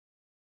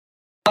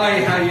Hi,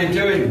 how you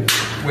doing?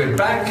 We're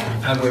back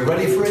and we're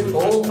ready for it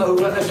all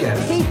over again.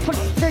 He put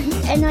the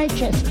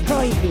NHS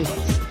private.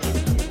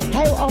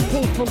 How are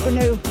people going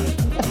to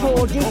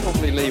afford it?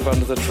 Probably leave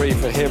under the tree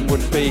for him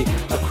would be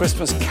A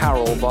Christmas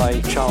Carol by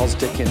Charles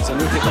Dickens.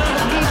 And People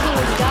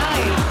would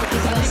die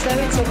because of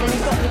austerity. Then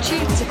you've got the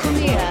Duke to come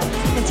here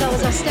and tell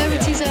us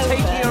austerity's over.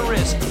 taking a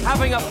risk,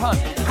 having a punt,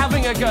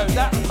 having a go,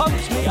 that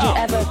pumps me Would you up.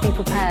 ever be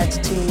prepared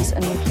to use a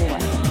nuclear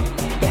weapon?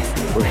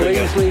 Yes.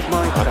 Please leave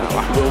my town.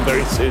 I will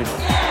very soon.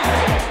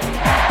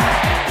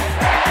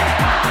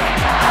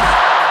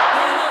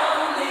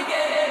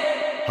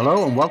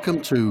 Hello and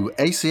welcome to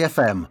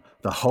ACFM,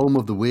 the home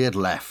of the weird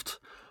left.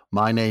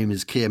 My name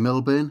is Keir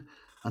Milburn,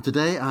 and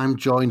today I'm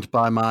joined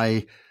by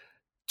my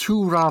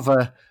two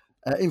rather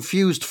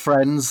infused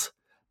friends,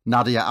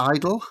 Nadia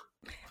Idle.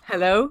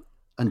 Hello.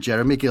 And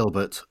Jeremy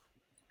Gilbert.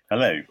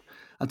 Hello.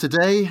 And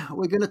today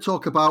we're going to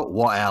talk about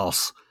what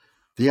else?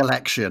 The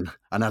election.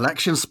 An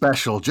election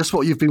special, just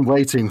what you've been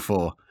waiting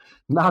for.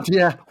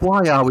 Nadia,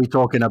 why are we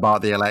talking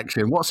about the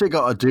election? What's it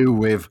got to do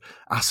with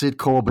acid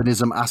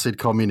Corbynism, acid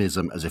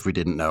communism, as if we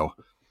didn't know?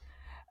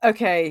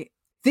 Okay,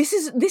 this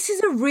is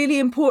a really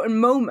important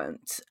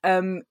moment.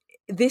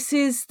 This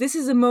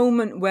is a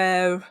moment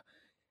where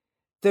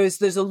there's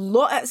a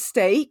lot at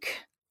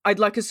stake. I'd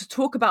like us to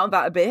talk about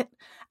that a bit,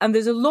 and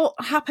there's a lot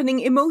happening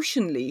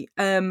emotionally.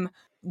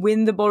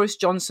 When the Boris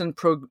Johnson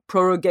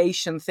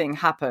prorogation thing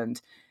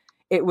happened,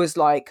 it was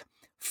like,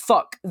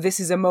 fuck,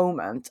 this is a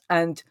moment.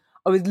 And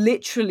I was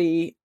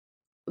literally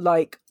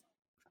like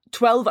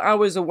 12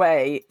 hours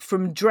away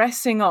from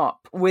dressing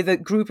up with a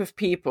group of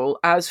people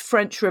as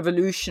French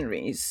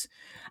revolutionaries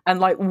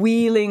and like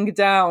wheeling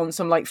down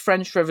some like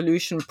French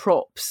Revolution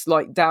props,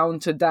 like down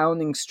to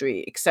Downing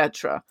Street,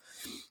 etc.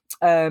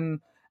 And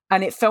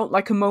it felt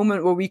like a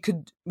moment where we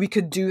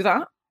could do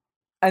that.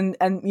 And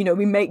you know,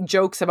 we make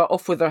jokes about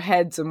off with our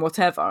heads and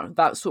whatever,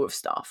 that sort of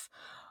stuff.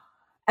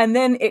 And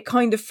then it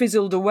kind of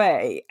fizzled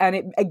away, and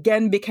it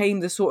again became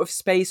the sort of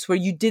space where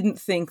you didn't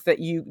think that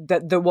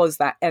there was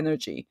that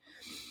energy.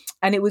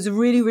 And it was a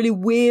really, really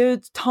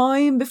weird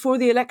time before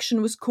the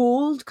election was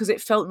called because it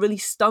felt really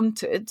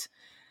stunted.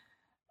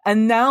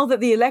 And now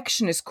that the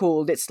election is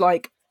called, it's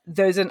like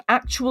there's an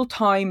actual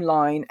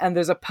timeline and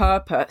there's a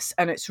purpose,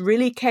 and it's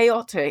really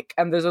chaotic,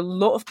 and there's a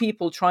lot of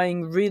people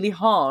trying really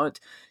hard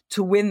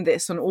to win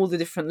this on all the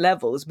different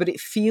levels, but it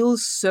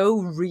feels so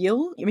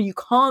real. I mean, you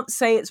can't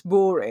say it's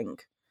boring.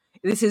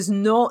 This is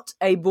not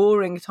a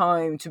boring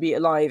time to be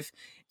alive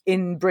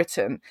in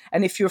Britain.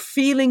 And if you're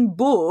feeling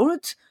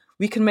bored,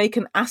 we can make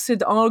an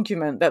acid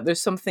argument that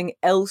there's something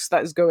else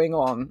that's going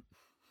on.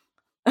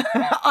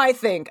 I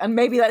think, and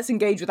maybe let's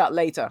engage with that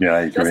later. Yeah,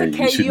 I agree. That's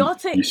a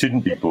chaotic. You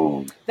shouldn't be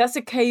bored. This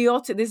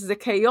is a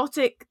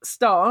chaotic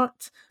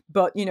start,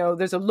 but you know,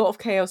 there's a lot of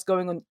chaos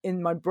going on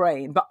in my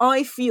brain. But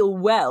I feel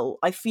well.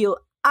 I feel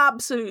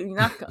absolutely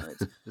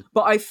knackered,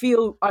 but I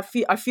feel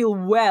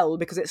well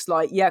because it's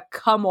like, yeah,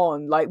 come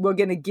on, like we're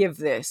gonna give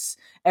this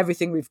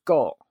everything we've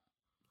got.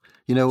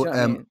 You know,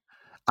 I mean?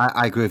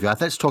 I agree with you.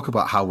 Let's talk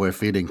about how we're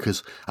feeling,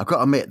 because I've got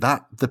to admit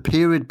that the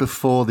period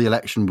before the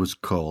election was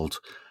called,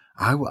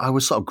 I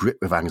was sort of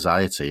gripped with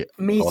anxiety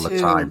all the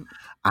time.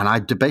 And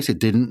I basically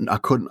didn't know.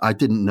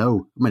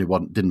 I mean,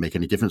 it didn't make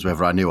any difference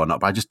whether I knew or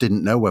not, but I just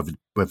didn't know whether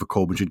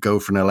Corbyn should go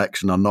for an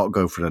election or not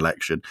go for an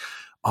election.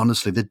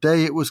 Honestly, the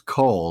day it was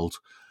called,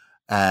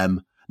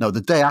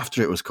 the day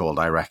after it was called,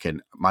 I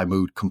reckon, my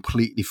mood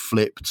completely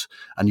flipped.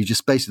 And you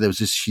just basically, there was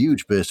this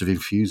huge burst of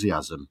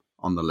enthusiasm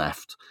on the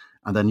left.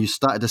 And then you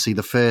started to see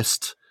the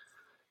first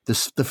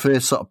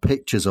sort of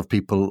pictures of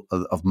people,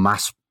 of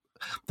mass,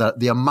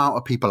 the amount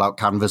of people out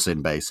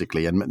canvassing,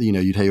 basically. And, you know,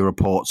 you'd hear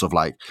reports of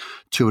like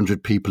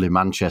 200 people in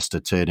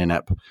Manchester turning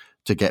up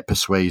to get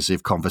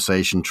persuasive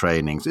conversation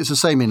trainings. It's the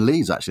same in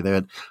Leeds, actually. They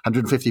had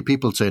 150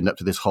 people turned up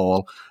to this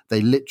hall.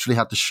 They literally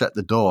had to shut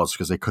the doors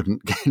because they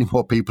couldn't get any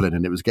more people in,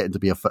 and it was getting to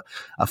be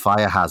a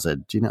fire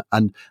hazard, you know.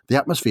 And the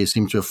atmosphere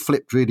seemed to have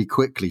flipped really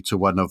quickly to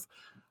one of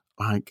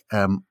like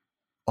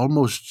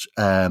almost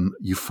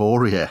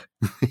euphoria.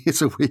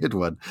 It's a weird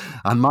one.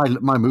 And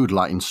my mood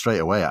lightened straight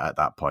away at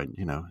that point,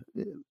 you know.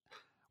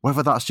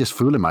 Whether that's just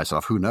fooling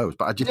myself, who knows?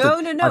 But I just No.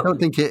 I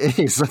don't think it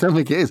is. I don't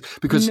think it is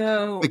because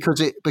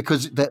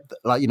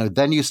like, you know,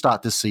 then you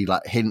start to see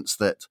like hints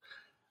that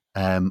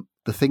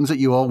the things that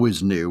you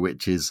always knew,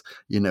 which is,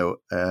 you know,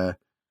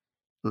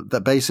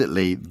 that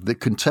basically the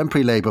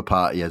contemporary Labour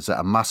Party is at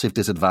a massive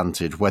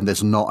disadvantage when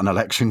there's not an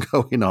election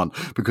going on,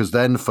 because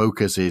then the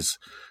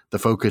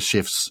focus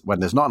shifts when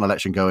there's not an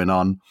election going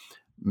on.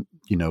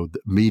 You know, the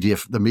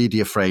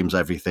media frames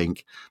everything.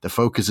 The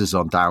focus is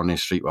on Downing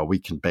Street, where we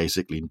can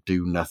basically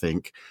do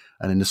nothing.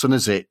 And then as soon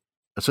as it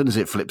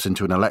flips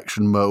into an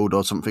election mode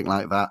or something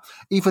like that,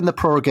 even the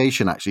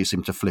prorogation actually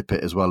seemed to flip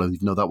it as well. And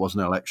even though that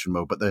wasn't an election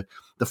mode, but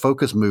the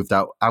focus moved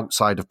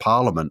outside of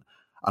Parliament,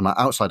 and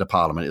outside of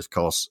Parliament is, of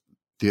course,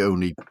 the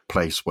only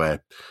place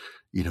where,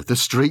 you know, the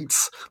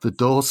streets, the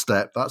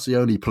doorstep. That's the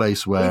only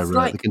place where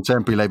the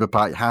contemporary Labour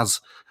Party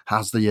has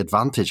the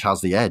advantage,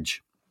 has the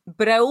edge.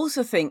 But I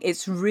also think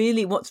what's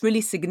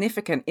really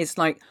significant is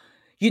like,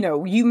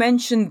 you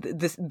mentioned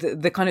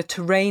the kind of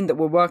terrain that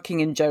we're working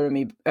in,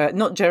 Jeremy.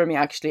 Not Jeremy,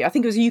 actually. I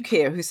think it was you,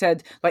 Keir, who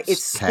said, like,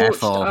 it's scorched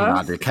careful,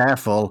 earth. Maddie,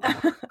 careful.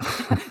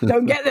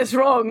 Don't get this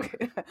wrong.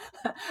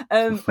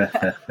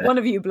 One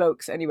of you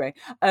blokes, anyway,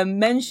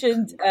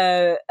 mentioned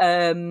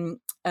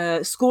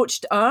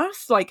scorched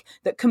earth, like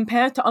that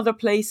compared to other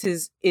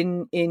places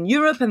in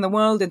Europe and the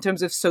world in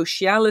terms of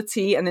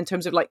sociality and in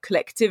terms of like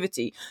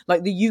collectivity,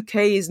 like the UK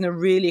is in a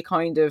really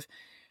kind of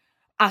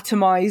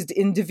atomized,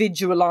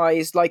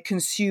 individualized, like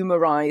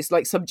consumerized,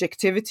 like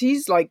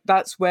subjectivities, like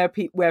that's where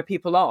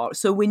people are.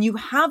 So when you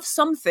have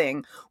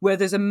something where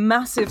there's a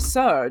massive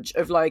surge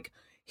of like,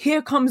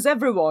 here comes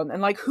everyone,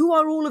 and like, who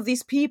are all of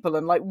these people?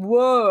 And like,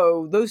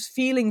 whoa, those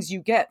feelings you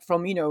get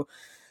from,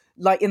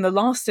 like in the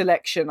last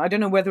election, I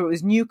don't know whether it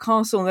was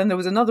Newcastle, and then there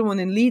was another one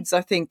in Leeds,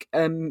 I think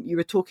you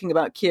were talking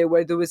about, Keir,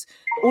 where there was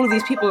all of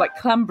these people like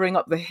clambering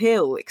up the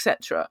hill,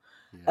 etc.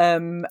 Yeah.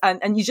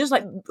 And you just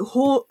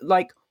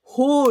like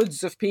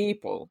hordes of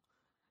people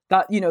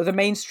that, the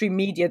mainstream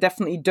media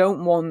definitely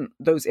don't want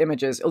those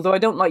images. Although I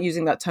don't like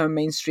using that term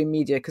mainstream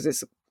media because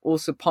it's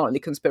also partly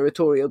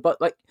conspiratorial,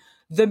 but like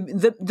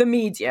the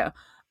media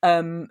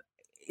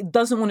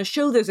doesn't want to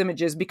show those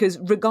images because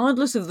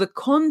regardless of the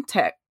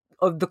content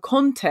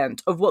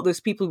of what those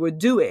people were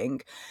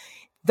doing,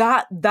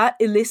 that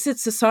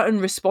elicits a certain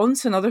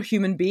response in other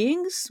human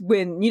beings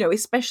when,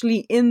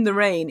 especially in the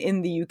rain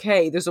in the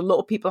UK, there's a lot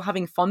of people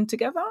having fun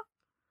together.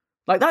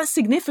 Like, that's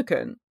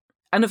significant.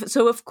 And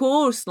so, of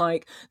course,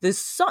 like, there's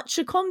such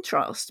a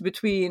contrast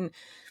between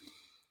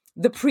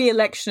the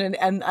pre-election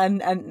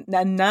and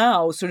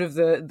now sort of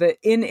the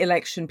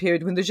in-election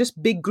period when there's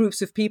just big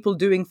groups of people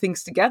doing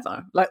things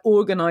together, like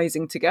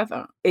organizing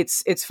together.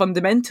 It's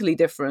fundamentally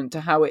different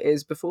to how it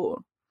is before.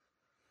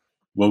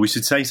 Well, we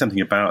should say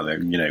something about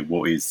that,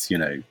 what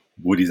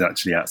is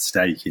actually at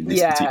stake in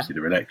this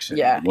particular election.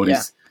 What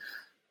is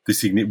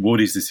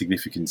the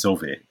significance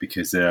of it?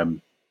 Because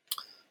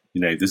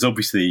there's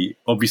obviously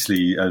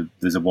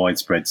there's a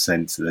widespread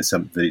sense that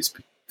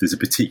there's a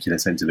particular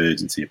sense of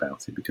urgency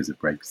about it because of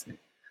Brexit.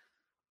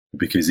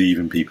 Because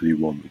even people who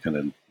want the kind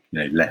of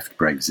left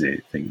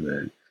Brexit think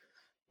that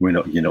you're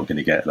not going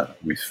to get that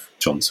if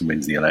Johnson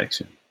wins the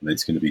election. And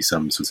it's going to be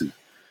some sort of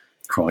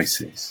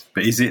crisis.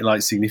 But is it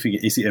like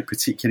significant? Is it a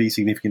particularly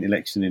significant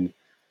election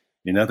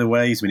in other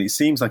ways? I mean, it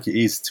seems like it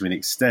is to an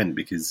extent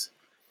because,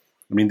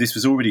 this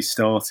was already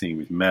starting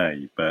with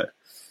May, but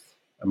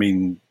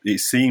it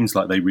seems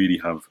like they really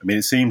have.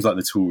 It seems like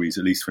the Tories,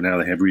 at least for now,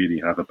 they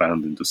really have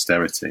abandoned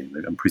austerity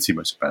and pretty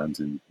much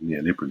abandoned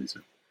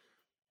neoliberalism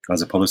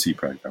as a policy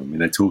programme.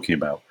 They're talking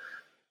about,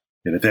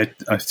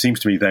 it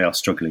seems to me they are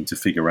struggling to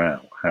figure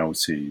out how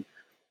to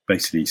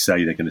basically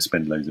say they're going to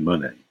spend loads of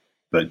money,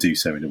 but do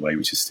so in a way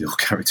which is still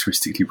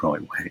characteristically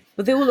right-wing.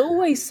 But they will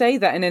always say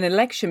that in an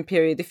election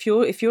period. If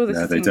you're the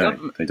sitting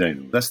government, they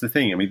don't. That's the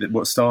thing.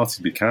 What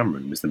started with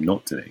Cameron was them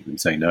not doing, them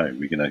saying no,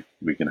 we're going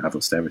to have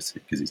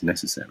austerity because it's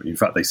necessary. In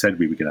fact, they said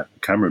we were going to.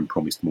 Cameron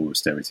promised more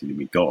austerity than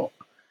we got,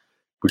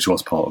 which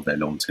was part of their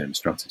long-term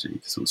strategy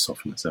to sort of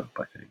soften us up,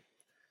 I think.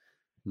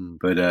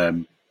 But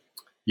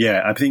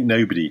I think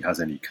nobody has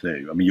any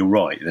clue. You're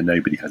right that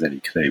nobody has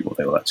any clue what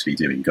they will actually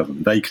do in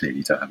government. They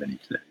clearly don't have any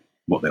clue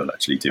what they'll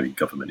actually do in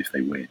government if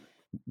they win.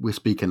 We're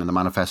speaking and the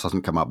manifesto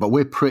hasn't come out, but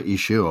we're pretty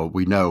sure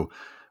we know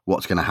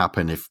what's going to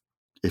happen if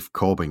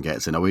Corbyn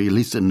gets in. Or we at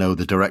least know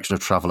the direction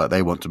of travel that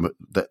they want to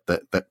that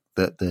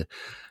the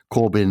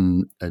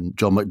Corbyn and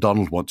John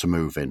McDonnell want to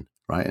move in,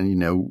 right?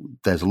 And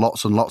there's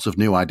lots and lots of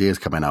new ideas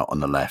coming out on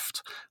the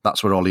left.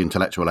 That's where all the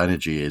intellectual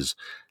energy is,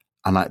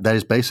 and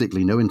there's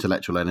basically no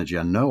intellectual energy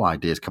and no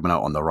ideas coming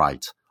out on the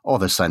right or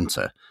the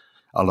centre.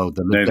 Although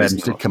the Lib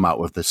Dems did come out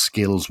with the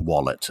skills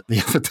wallet the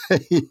other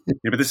day.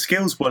 Yeah, but the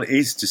skills wallet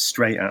is just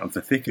straight out of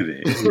the thick of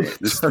it, isn't it?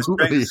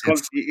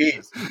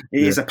 It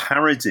is a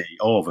parody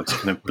of a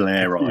kind of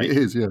Blairite,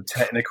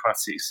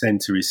 technocratic,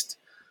 centrist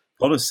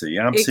policy.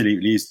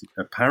 Absolutely is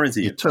a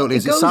parody. It totally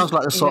is. It sounds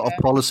like the sort of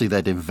policy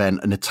they'd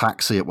invent in a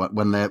taxi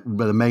when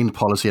the main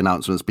policy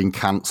announcement's been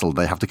cancelled.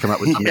 They have to come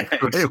up with something.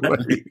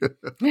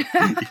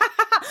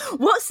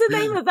 What's the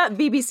name of that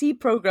BBC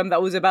programme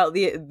that was about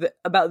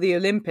the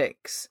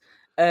Olympics?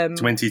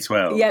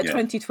 2012. Yeah,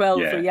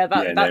 2012.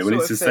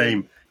 It's the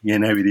same.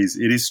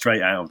 It is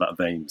straight out of that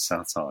vein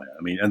satire.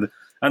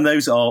 And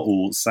those are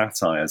all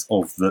satires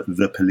of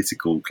the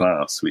political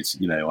class, which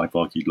I've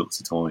argued lots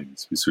of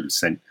times was sort of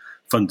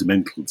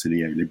fundamental to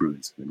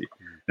neoliberalism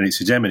and its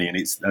hegemony.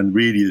 And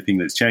really the thing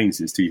that's changed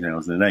since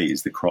 2008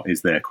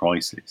 is their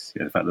crisis.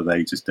 The fact that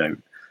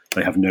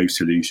they have no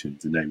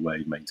solutions and no way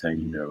of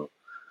maintaining their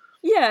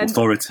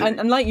authority.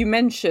 And like you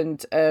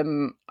mentioned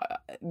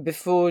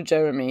before,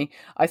 Jeremy,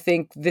 I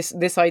think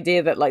this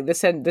idea that like the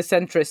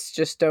centrists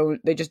just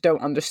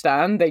don't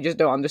understand. They just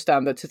don't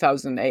understand that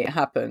 2008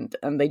 happened,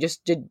 and they've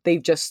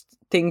just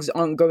things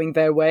aren't going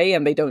their way,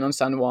 and they don't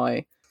understand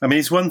why.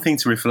 It's one thing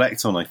to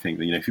reflect on. I think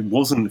that if it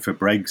wasn't for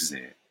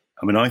Brexit,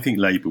 I think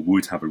Labour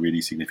would have a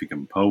really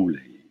significant poll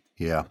lead.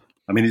 Yeah.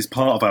 It's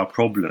part of our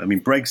problem.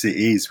 Brexit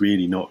is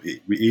really not.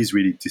 It is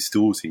really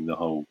distorting the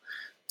whole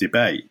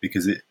debate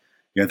because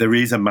there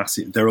is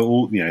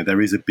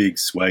there is a big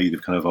swathe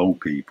of kind of old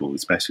people,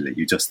 especially,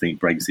 who just think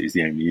Brexit is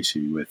the only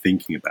issue we're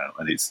thinking about,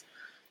 and it's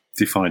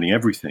defining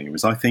everything.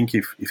 Whereas I think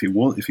if it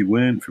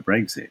weren't for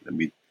Brexit,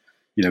 then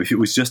if it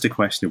was just a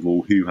question of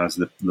who has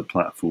the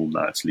platform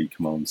that actually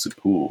commands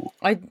support.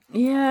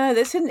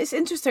 It's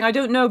interesting. I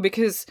don't know,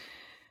 because,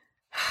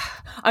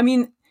 I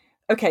mean,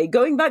 okay,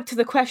 going back to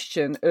the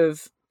question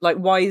of, like,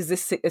 why is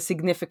this a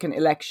significant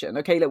election?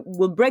 Okay,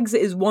 Brexit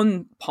is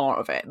one part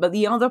of it, but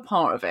the other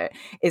part of it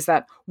is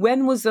that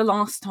when was the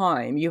last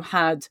time you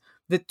had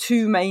the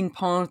two main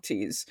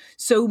parties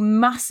so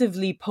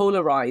massively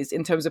polarised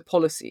in terms of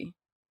policy?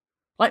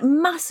 Like,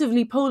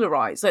 massively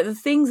polarised. Like, the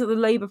things that the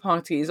Labour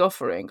Party is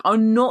offering are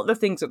not the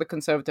things that the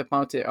Conservative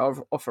Party are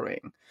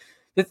offering.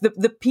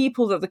 The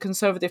people that the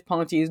Conservative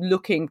Party is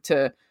looking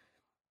to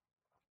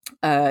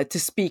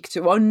speak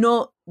to are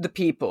not the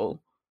people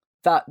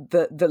that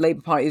the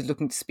Labour Party is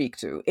looking to speak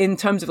to, in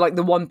terms of, like,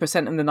 the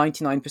 1% and the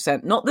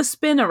 99%, not the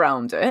spin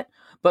around it,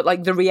 but,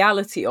 like, the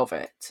reality of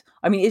it.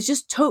 I mean, it's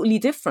just totally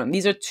different.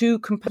 These are two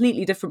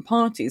completely different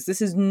parties.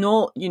 This is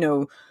not,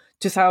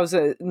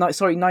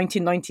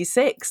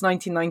 1996,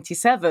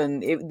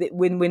 1997,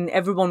 when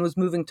everyone was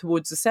moving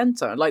towards the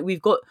centre. Like,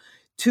 we've got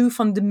two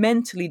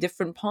fundamentally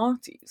different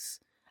parties,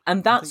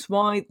 and that's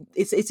why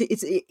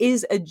it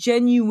is a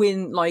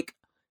genuine, like,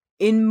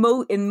 in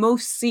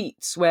most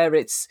seats where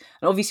it's,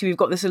 and obviously we've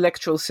got this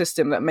electoral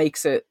system that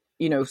makes it,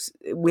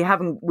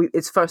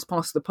 it's first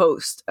past the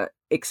post,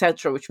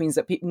 etc., which means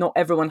that not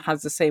everyone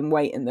has the same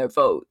weight in their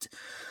vote,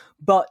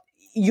 but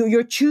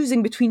you're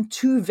choosing between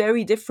two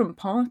very different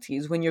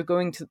parties when you're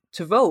going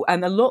to vote,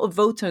 and a lot of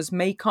voters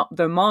make up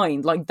their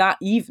mind, like, that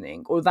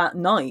evening or that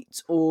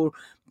night or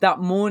that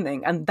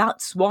morning, and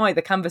that's why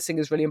the canvassing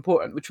is really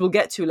important, which we'll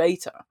get to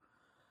later.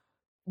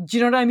 Do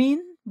you know what I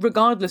mean?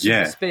 Regardless of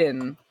the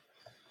spin.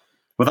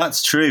 Well,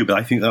 that's true, but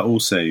I think that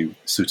also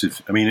sort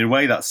of, I mean, in a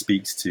way that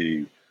speaks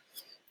to,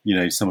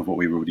 some of what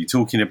we were already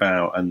talking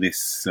about, and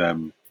this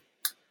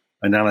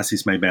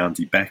analysis made by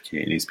Andy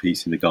Beckett in his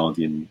piece in The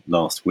Guardian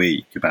last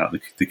week about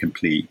the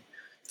complete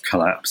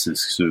collapse of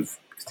sort of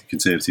the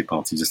Conservative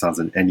Party just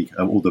as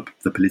all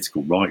the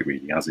political right,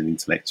 really, as an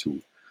intellectual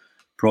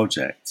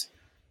project.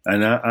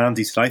 And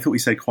Andy said, I thought he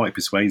said quite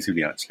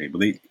persuasively, actually,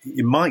 but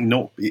it might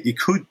not. It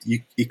could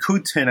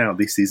turn out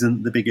this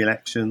isn't the big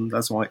election.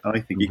 That's why I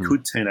think it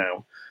could turn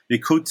out.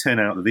 It could turn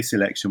out that this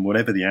election,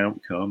 whatever the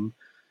outcome,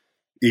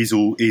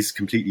 is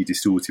completely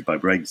distorted by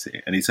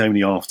Brexit, and it's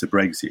only after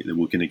Brexit that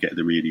we're going to get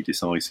the really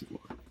decisive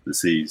one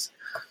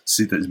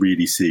that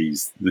really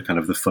sees the kind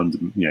of that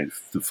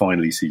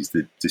finally sees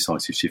the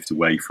decisive shift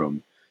away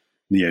from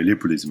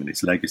neoliberalism and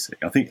its legacy.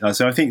 I think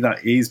that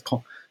is.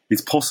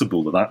 It's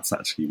possible that that's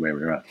actually where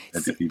we're at,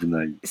 even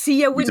though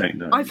we don't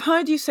know. I've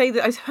heard you say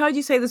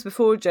this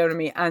before,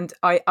 Jeremy, and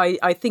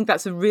I think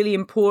that's a really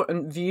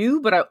important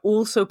view, but I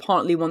also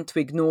partly want to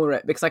ignore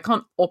it because I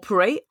can't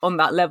operate on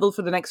that level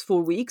for the next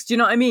 4 weeks. Do you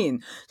know what I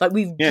mean? Like,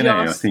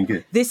 I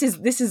think this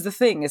is the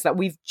thing, is that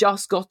we've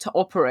just got to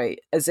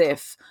operate as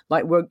if,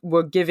 like,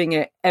 we're giving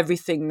it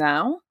everything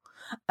now.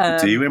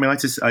 Do you? I mean,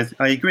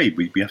 I agree.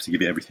 We have to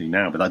give it everything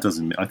now, but that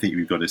doesn't. I think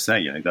we've got to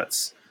say,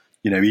 that's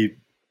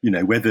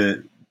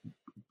whether.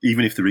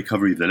 Even if the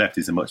recovery of the left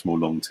is a much more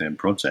long-term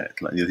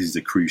project, like, this is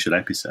a crucial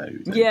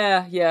episode.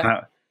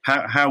 Yeah.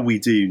 How we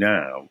do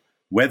now,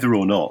 whether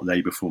or not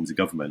Labour forms a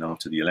government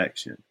after the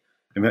election.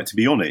 In fact, to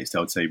be honest, I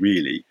would say,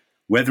 really,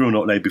 whether or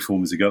not Labour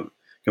forms a government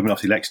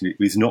after the election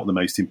is not the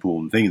most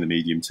important thing in the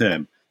medium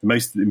term. The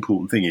most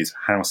important thing is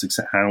how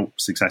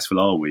successful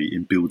are we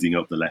in building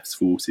up the left's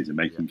forces and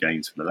making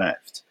gains for the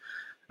left,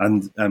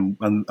 and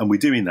we're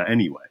doing that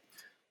anyway.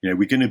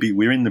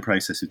 We're in the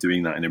process of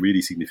doing that in a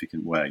really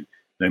significant way,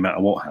 no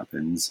matter what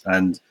happens.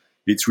 And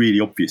it's really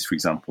obvious, for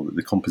example, that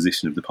the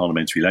composition of the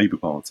Parliamentary Labour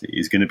Party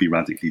is going to be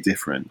radically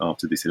different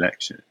after this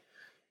election,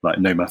 like,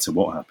 no matter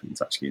what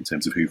happens, actually, in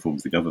terms of who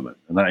forms the government.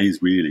 And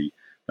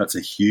that's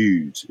a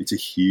huge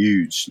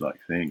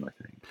thing, I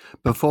think.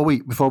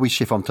 Before we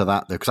shift onto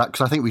that, though, because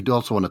I think we'd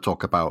also want to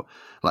talk about,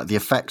 like, the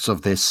effects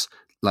of this,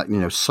 like,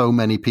 so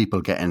many people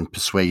getting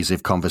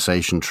persuasive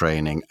conversation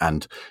training,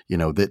 and,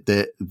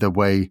 the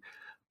way,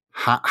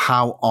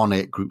 how on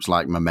it groups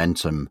like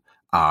Momentum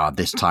are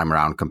this time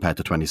around compared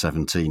to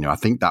 2017. I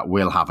think that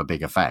will have a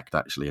big effect,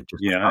 actually.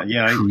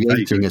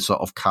 Creating a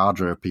sort of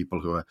cadre of people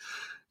who are,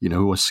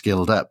 who are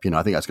skilled up.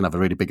 I think that's going to have a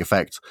really big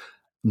effect,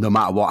 no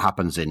matter what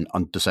happens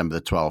on December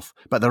the 12th.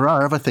 But there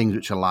are other things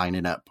which are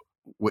lining up,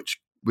 which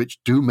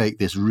do make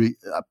this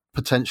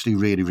potentially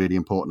really, really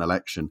important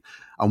election.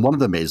 And one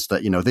of them is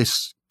that,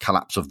 this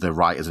collapse of the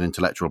right as an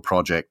intellectual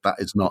project, that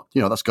is not,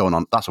 that's going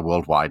on. That's a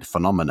worldwide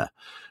phenomena.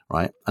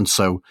 Right. And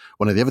so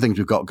one of the other things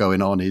we've got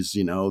going on is,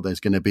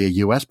 there's going to be a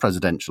US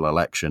presidential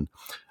election.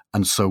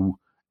 And so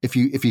if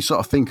you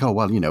sort of think, oh,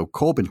 well,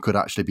 Corbyn could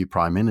actually be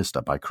prime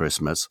minister by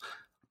Christmas,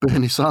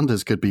 Bernie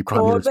Sanders could be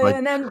Prime Minister.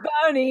 Corbyn and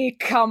Bernie,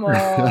 come on.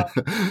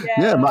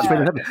 Yeah, match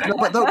made in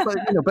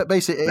heaven. But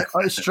basically,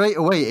 straight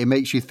away, it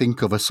makes you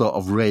think of a sort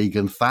of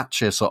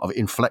Reagan-Thatcher sort of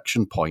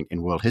inflection point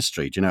in world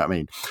history. Do you know what I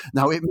mean?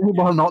 Now, it may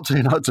well not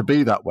turn out to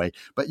be that way,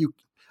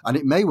 and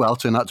it may well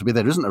turn out to be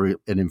there isn't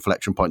an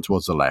inflection point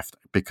towards the left,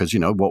 because,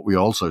 what we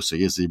also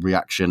see is the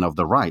reaction of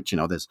the right.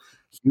 There's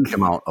a huge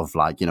amount of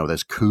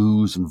there's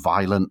coups and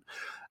violent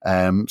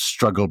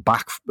struggle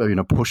back,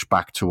 push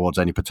back towards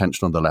any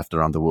potential on the left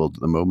around the world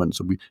at the moment.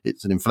 So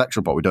it's an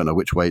inflection point. We don't know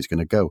which way it's going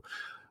to go.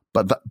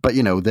 But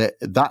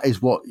that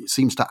is what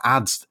seems to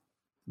add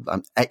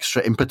an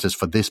extra impetus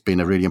for this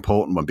being a really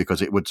important one, because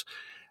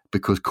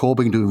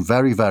Corbyn doing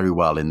very, very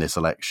well in this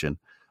election,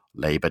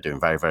 Labour doing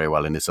very, very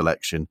well in this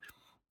election,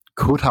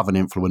 could have an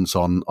influence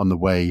on the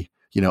way,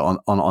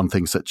 on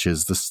things such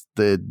as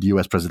the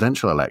US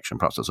presidential election.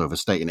 Perhaps that's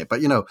overstating it, but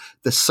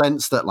the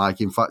sense that,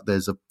 in fact,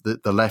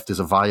 the left is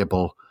a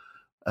viable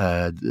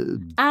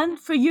and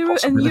for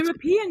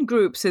European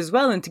groups as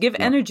well, and to give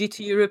energy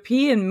to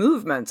European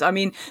movements. I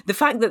mean, the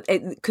fact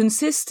that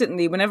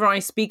consistently, whenever I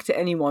speak to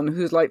anyone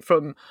who's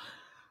from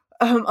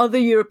other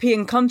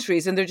European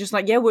countries, and they're just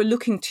like, yeah, we're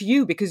looking to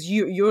you because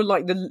you're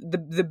like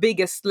the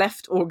biggest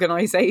left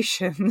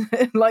organization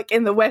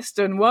in the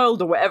Western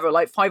world or whatever,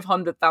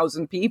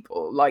 500,000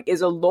 people,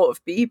 is a lot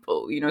of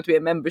people, to be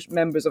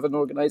members of an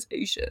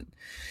organization.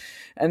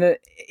 And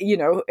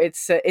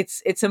it's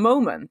a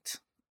moment.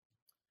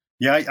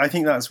 Yeah, I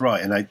think that's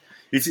right, and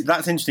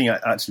that's interesting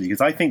actually,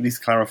 because I think this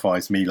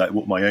clarifies me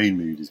what my own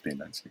mood has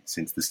been actually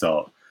since the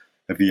start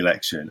of the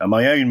election. And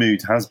my own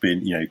mood has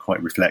been,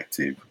 quite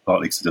reflective,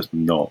 partly because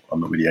I'm not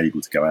really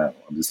able to go out.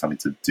 I'm just having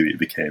to do it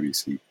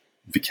vicariously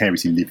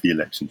live the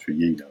election through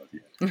you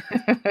now.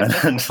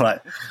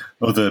 and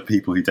other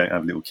people who don't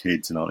have little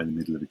kids and aren't in the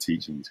middle of a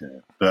teaching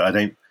term.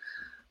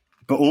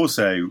 But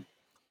also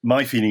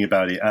my feeling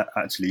about it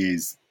actually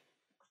is,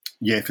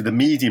 for the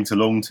medium to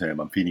long term,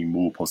 I'm feeling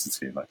more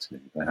positive actually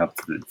than I have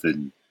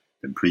than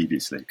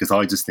previously, because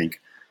I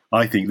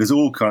think there's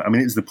all kind. I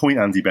mean, it's the point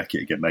Andy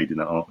Beckett again made in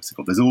that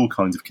article. There's all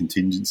kinds of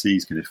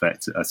contingencies can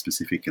affect a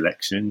specific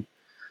election,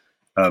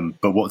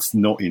 but what's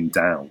not in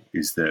doubt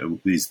is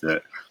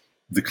that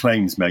the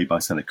claims made by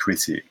some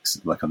critics,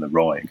 on the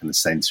right and the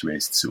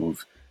centrist sort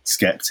of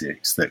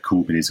skeptics, that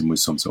Corbynism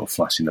was some sort of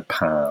flash in the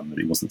pan, that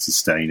it wasn't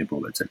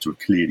sustainable, etc., are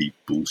clearly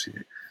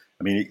bullshit.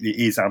 I mean, it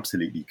is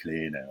absolutely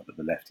clear now that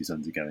the left is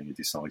undergoing a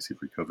decisive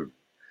recovery.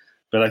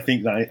 But I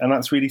think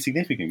that's really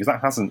significant,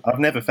 because I've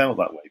never felt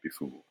that way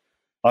before.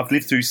 I've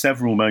lived through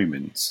several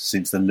moments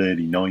since the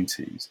early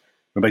 90s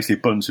where basically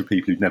a bunch of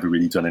people who'd never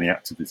really done any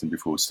activism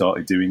before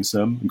started doing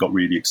some and got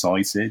really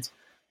excited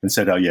and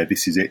said, oh yeah,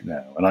 this is it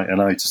now.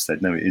 And I just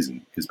said, no, it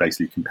isn't, because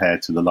basically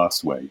compared to the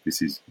last wave,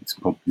 this is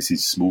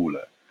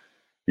smaller,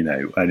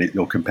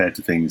 or compared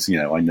to things,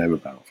 I know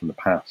about from the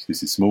past,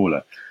 this is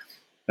smaller.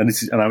 And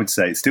I would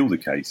say it's still the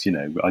case,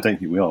 I don't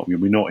think we are.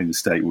 We're not in the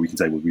state where we can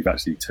say, well, we've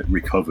actually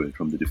recovered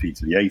from the defeat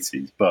of the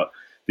 80s, but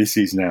this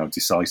is now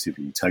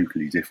decisively,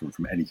 totally different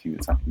from anything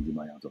that's happened in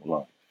my adult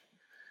life.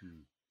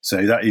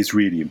 So that is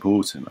really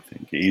important, I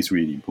think. It is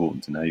really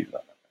important to note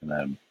that.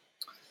 And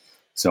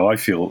so I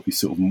feel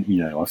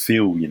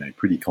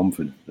pretty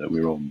confident that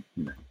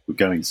we're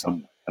going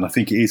somewhere. And I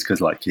think it is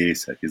because, like Keir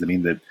said, because, I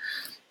mean,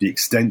 the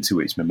extent to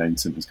which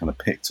momentum has kind of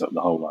picked up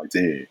the whole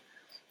idea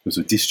of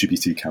sort of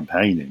distributed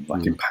campaigning,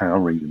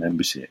 empowering the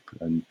membership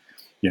and,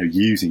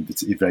 using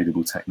the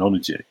available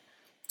technology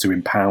to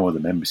empower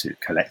the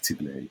membership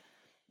collectively,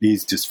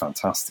 is just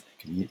fantastic.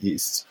 And it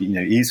is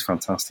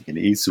fantastic, and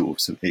it is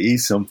it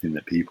is something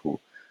that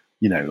people,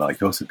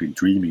 like us, have been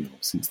dreaming of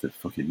since the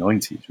fucking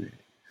 90s,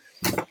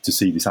 really, to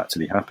see this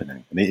actually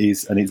happening. And it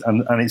is, and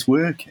it's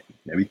working,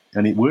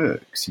 and it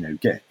works.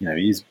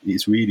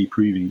 It's really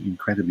proving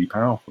incredibly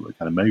powerful at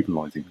kind of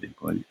mobilising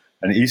people, and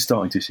it is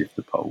starting to shift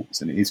the polls,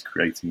 and it is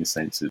creating a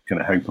sense of kind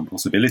of hope and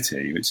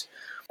possibility,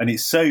 and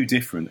it's so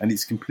different, and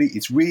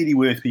it's really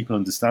worth people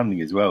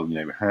understanding as well,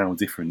 how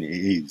different it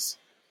is,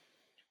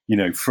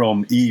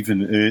 from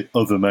even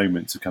other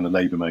moments of kind of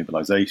Labour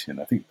mobilisation.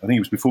 I think it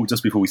was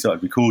just before we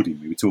started recording,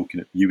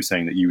 you were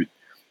saying that you had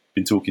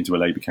been talking to a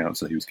Labour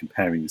councillor who was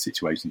comparing the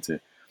situation to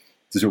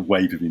the sort of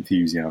wave of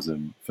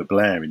enthusiasm for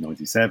Blair in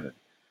 '97.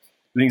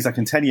 The thing is, I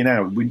can tell you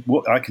now,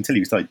 what I can tell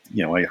you is I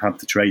had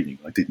the training.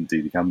 I didn't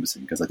do the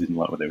canvassing because I didn't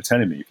like what they were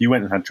telling me. If you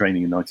went and had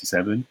training in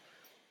 '97,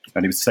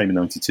 and it was the same in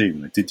 '92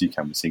 when I did do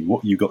canvassing,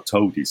 what you got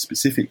told is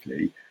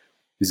specifically,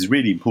 this is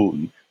really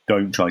important,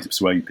 don't try to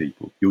persuade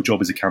people. Your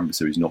job as a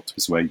canvasser is not to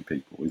persuade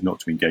people, is not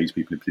to engage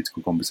people in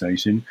political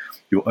conversation.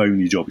 Your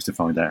only job is to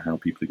find out how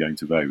people are going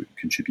to vote and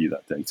contribute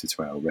that data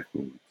to our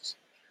records.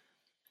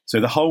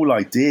 So the whole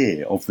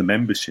idea of the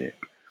membership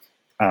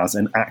as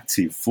an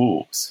active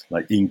force,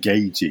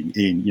 engaging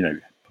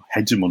in,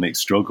 hegemonic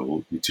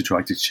struggle to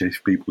try to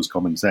shift people's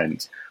common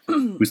sense,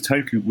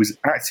 was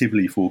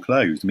actively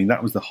foreclosed. I mean,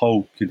 that was the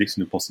whole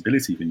condition of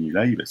possibility for New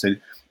Labour. So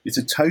it's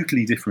a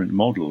totally different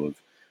model of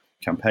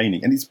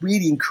campaigning, and it's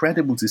really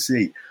incredible to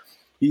see.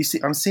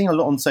 I'm seeing a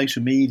lot on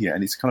social media,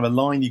 and it's kind of a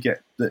line you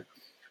get that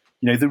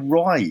You know, the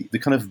right, the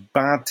kind of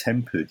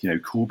bad-tempered,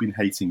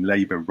 Corbyn-hating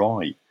Labour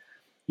right,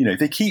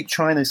 they keep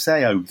trying to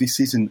say, this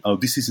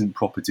isn't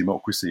proper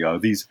democracy.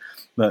 These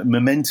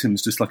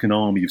Momentum's just like an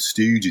army of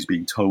stooges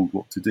being told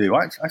what to do.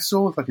 I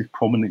saw like a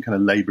prominent kind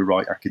of Labour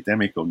right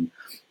academic on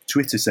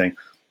Twitter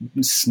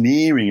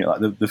sneering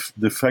at like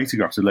the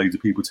photographs of loads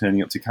of people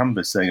turning up to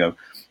canvass saying,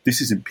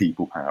 this isn't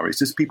people power. It's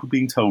just people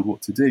being told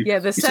what to do. Yeah,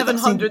 the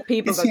 700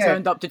 people that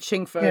turned up to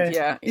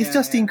Chingford. It's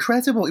just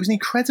incredible. It was an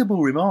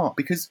incredible remark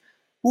because,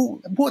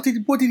 well, what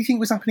did he think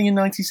was happening in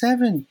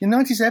 97? In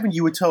 97,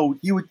 you were told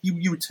you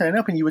would turn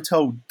up and you were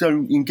told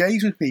don't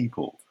engage with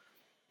people.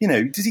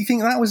 Does he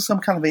think that was some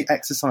kind of an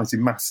exercise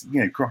in mass,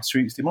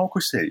 grassroots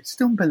democracy? It's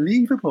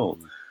unbelievable.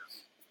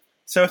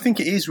 So I think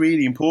it is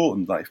really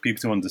important, like, for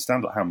people to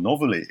understand how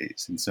novel it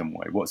is in some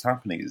way. What's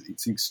happening is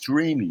it's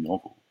extremely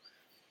novel,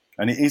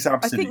 and it is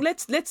absolutely. I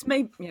think let's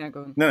maybe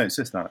go on. No, it's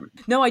just that.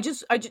 No, I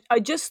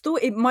just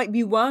thought it might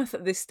be worth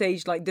at this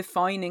stage, like,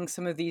 defining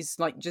some of these,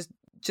 like, just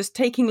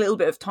taking a little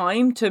bit of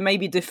time to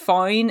maybe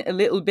define a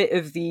little bit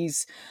of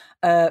these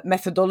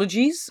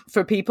methodologies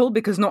for people,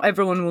 because not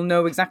everyone will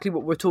know exactly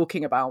what we're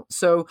talking about.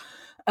 So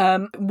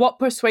what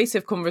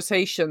persuasive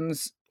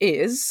conversations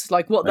is,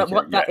 like what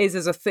that is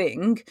as a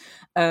thing,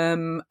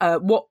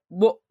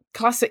 what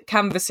classic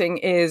canvassing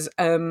is,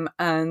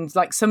 and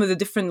like some of the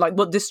different, like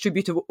what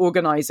distributive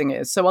organizing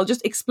is. So I'll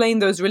just explain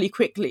those really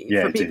quickly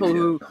for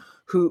people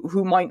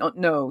who might not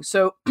know.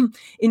 So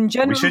in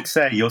general, we should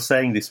say you're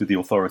saying this with the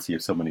authority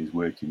of someone who's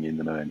working in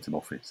the Momentum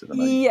office at the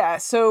moment. Yeah.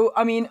 So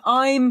I mean,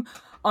 I'm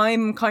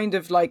kind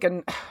of like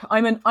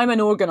I'm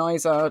an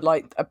organizer,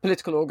 like a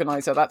political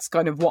organizer. That's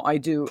kind of what I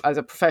do as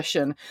a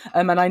profession.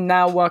 And I'm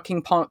now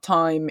working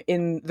part-time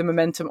in the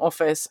Momentum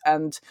office,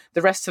 and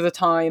the rest of the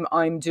time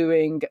I'm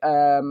doing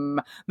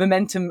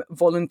Momentum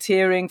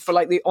volunteering for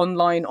like the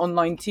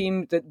online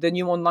team, the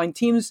new online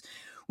teams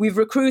we've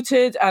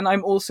recruited, and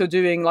I'm also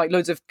doing like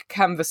loads of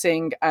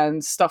canvassing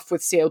and stuff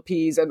with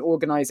CLPs and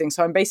organizing.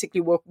 So I'm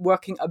basically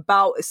working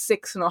about a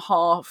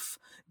 6.5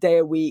 day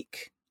a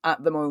week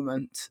at the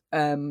moment.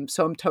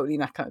 So I'm totally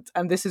knackered,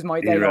 and this is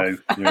my day off.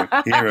 You're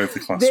a hero of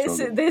the class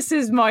struggle. This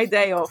is my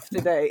day off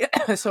today.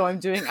 So I'm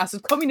doing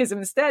Acid Communism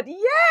instead.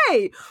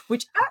 Yay!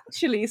 Which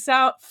actually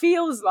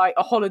feels like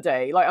a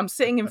holiday. Like I'm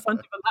sitting in front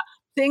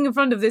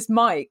of this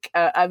mic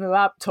and a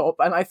laptop,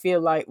 and I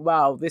feel like,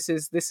 wow, this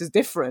is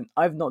different.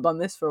 I've not done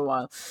this for a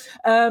while.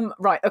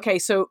 Right. Okay.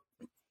 So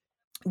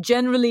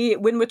generally,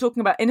 when we're talking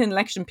about in an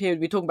election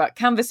period, we talk about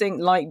canvassing.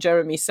 Like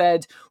Jeremy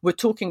said, we're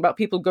talking about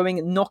people going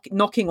and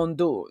knocking on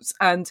doors,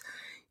 and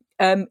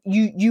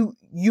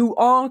you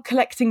are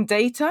collecting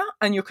data,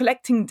 and you're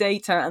collecting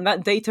data, and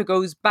that data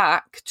goes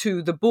back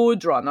to the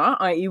board runner,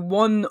 i.e.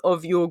 one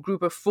of your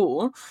group of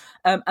 4,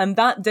 and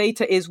that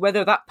data is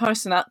whether that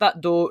person at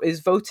that door is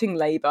voting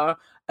Labour,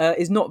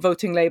 is not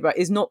voting Labour,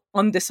 is not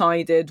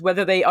undecided,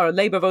 whether they are a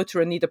Labour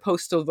voter and need a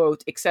postal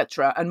vote,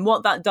 etc. And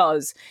what that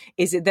does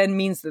is it then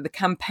means that the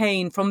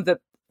campaign from the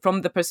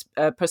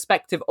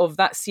perspective of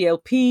that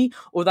CLP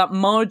or that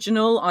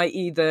marginal,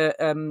 i.e.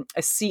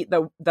 a seat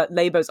that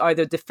Labour is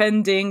either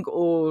defending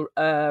or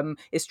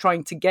is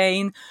trying to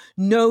gain,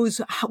 knows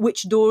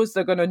which doors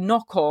they're going to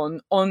knock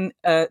on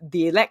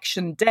the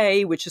election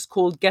day, which is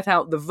called Get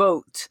Out the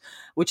Vote,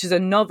 which is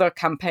another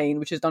campaign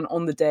which is done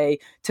on the day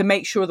to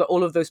make sure that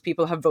all of those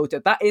people have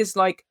voted. That is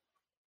like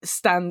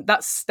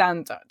that's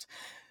standard.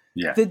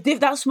 Yeah,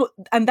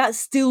 that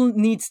still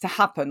needs to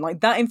happen.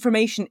 Like that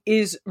information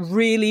is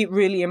really,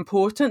 really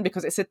important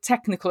because it's a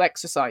technical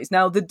exercise.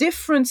 Now, the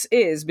difference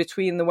is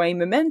between the way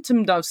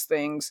Momentum does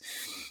things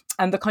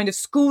and the kind of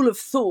school of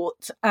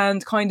thought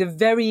and kind of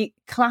very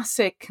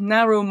classic,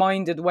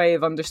 narrow-minded way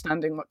of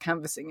understanding what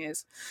canvassing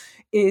is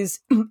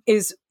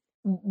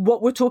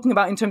what we're talking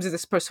about in terms of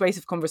this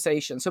persuasive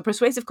conversation. So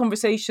persuasive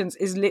conversations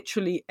is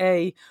literally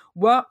a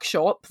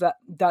workshop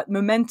that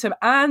Momentum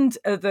and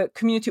the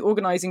community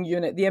organising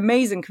unit, the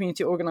amazing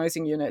community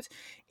organising unit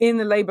in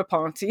the Labour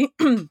Party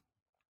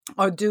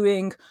are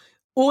doing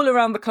all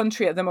around the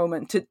country at the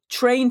moment to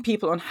train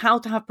people on how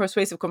to have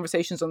persuasive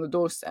conversations on the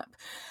doorstep.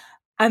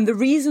 And the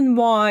reason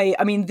why,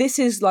 I mean, this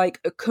is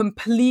like a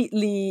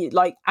completely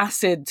like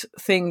acid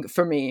thing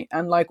for me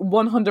and like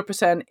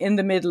 100% in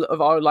the middle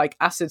of our like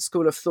acid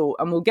school of thought.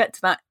 And we'll get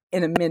to that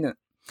in a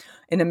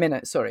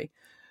minute, sorry.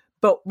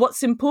 But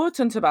what's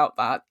important about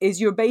that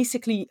is you're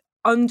basically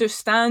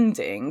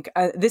understanding,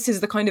 this is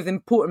the kind of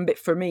important bit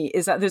for me,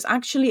 is that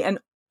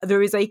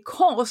there is a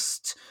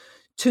cost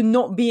to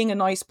not being a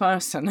nice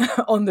person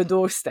on the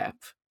doorstep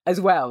as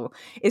well.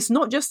 It's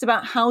not just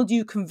about how do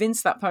you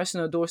convince that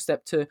person on a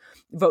doorstep to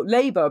vote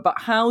Labour, but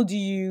how do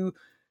you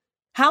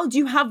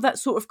have that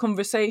sort of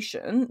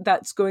conversation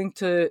that's going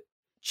to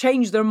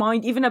change their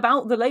mind even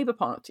about the Labour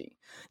Party.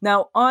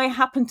 Now, I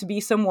happen to be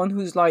someone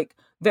who's like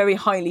very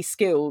highly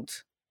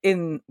skilled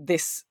in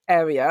this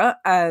area,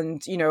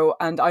 and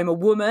and I'm a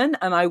woman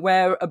and I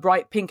wear a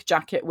bright pink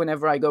jacket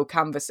whenever I go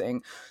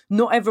canvassing.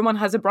 Not everyone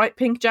has a bright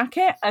pink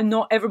jacket, and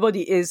not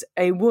everybody is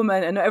a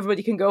woman, and not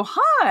everybody can go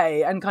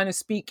hi and kind of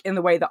speak in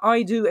the way that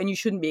I do, and you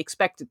shouldn't be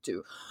expected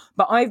to.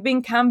 But I've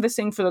been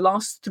canvassing for the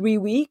last 3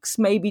 weeks,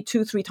 maybe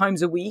 2-3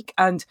 times a week,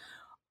 and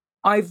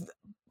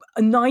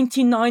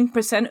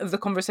 99% of the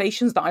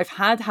conversations that I've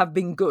had have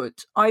been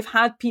good. I've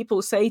had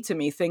people say to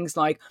me things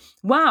like,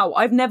 wow,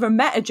 I've never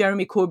met a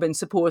Jeremy Corbyn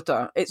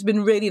supporter. It's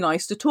been really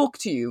nice to talk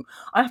to you.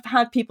 I've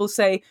had people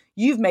say,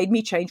 you've made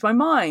me change my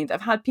mind.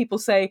 I've had people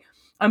say,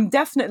 I'm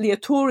definitely a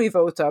Tory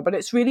voter, but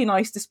it's really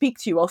nice to speak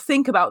to you. I'll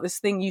think about this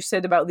thing you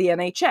said about the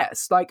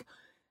NHS. Like,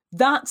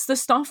 that's the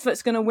stuff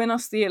that's going to win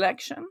us the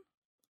election.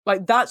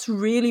 Like, that's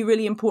really,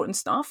 really important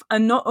stuff.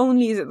 And not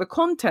only is it the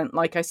content,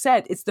 like I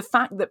said, it's the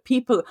fact that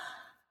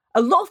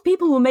a lot of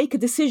people will make a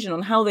decision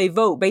on how they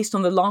vote based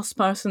on the last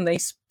person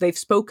they've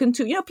spoken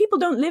to. People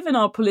don't live in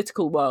our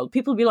political world.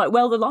 People be like,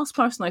 well, the last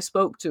person I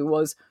spoke to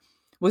was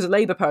a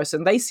Labour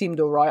person. They seemed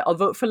all right. I'll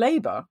vote for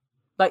Labour.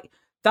 Like,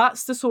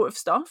 that's the sort of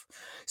stuff.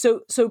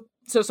 So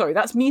sorry,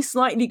 that's me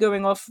slightly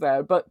going off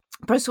there. But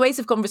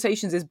persuasive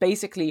conversations is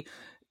basically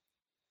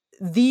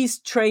these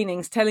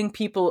trainings telling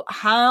people,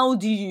 how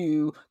do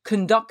you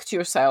conduct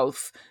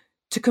yourself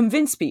to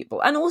convince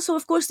people? And also,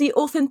 of course, the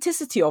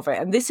authenticity of it.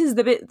 And this is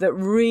the bit that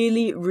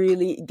really,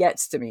 really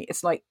gets to me.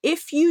 It's like,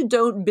 if you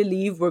don't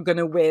believe we're going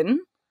to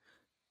win,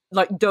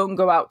 like, don't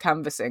go out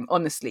canvassing,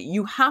 honestly.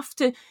 You have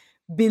to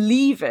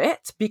believe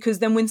it, because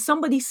then when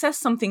somebody says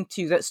something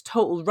to you that's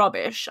total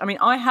rubbish, I mean,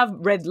 I have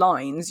red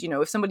lines.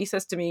 If somebody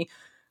says to me,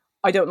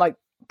 I don't like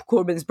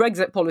Corbyn's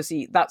Brexit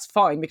policy, that's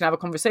fine. We can have a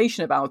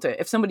conversation about it.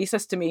 If somebody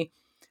says to me,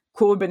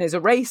 Corbyn is a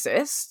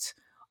racist,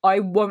 I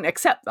won't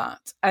accept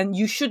that. And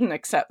you shouldn't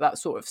accept that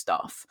sort of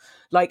stuff.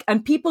 Like,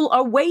 and people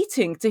are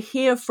waiting to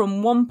hear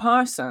from one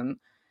person,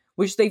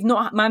 which they've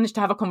not managed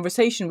to have a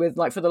conversation with,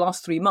 like, for the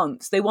last 3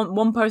 months. They want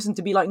one person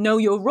to be like, no,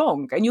 you're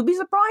wrong. And you'll be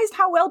surprised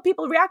how well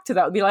people react to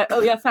that. It'll be like,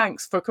 oh yeah,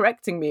 thanks for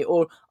correcting me.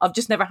 Or I've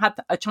just never had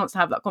a chance to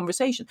have that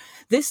conversation.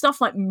 This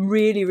stuff, like,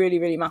 really, really,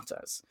 really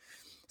matters.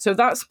 So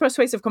that's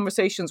persuasive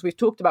conversations. We've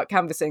talked about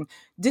canvassing.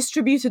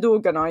 Distributed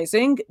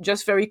organising,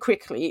 just very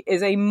quickly,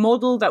 is a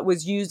model that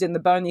was used in the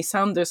Bernie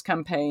Sanders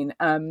campaign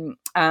and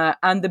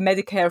the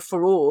Medicare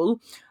for All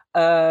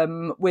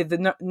with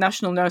the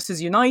National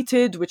Nurses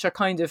United, which are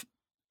kind of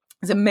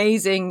this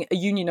amazing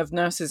union of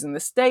nurses in the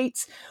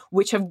States,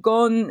 which have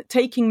gone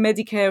taking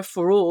Medicare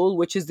for All,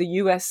 which is the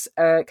US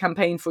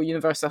campaign for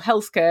universal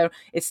healthcare.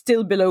 It's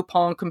still below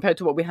par compared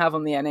to what we have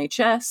on the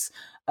NHS.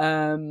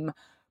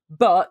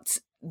 But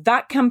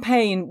that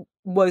campaign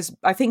was,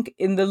 I think,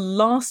 in the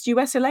last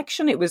US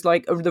election, it was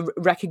like the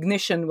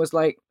recognition was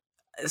like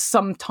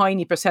some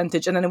tiny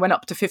percentage, and then it went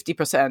up to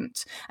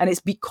 50%. And it's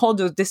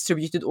because of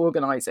distributed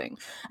organizing.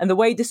 And the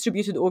way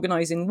distributed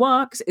organizing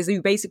works is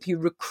you basically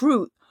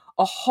recruit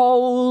a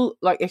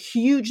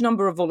huge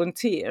number of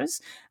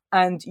volunteers,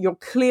 and you're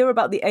clear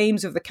about the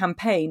aims of the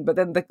campaign, but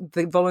then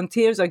the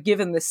volunteers are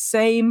given the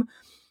same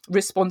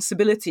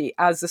responsibility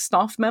as the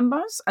staff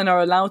members and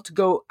are allowed to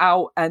go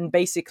out and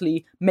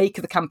basically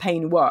make the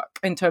campaign work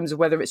in terms of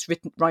whether it's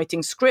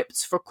writing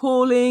scripts for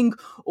calling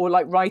or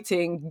like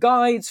writing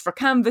guides for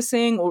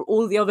canvassing or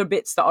all the other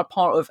bits that are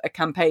part of a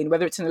campaign,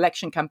 whether it's an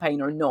election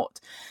campaign or not.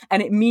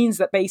 And it means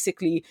that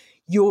basically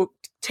you're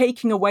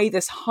taking away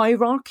this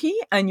hierarchy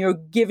and you're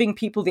giving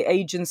people the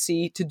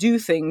agency to do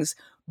things,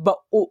 but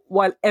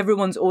while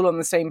everyone's all on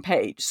the same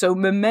page. So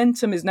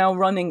Momentum is now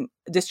running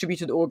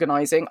distributed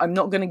organizing. I'm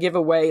not going to give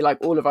away like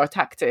all of our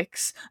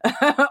tactics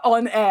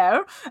on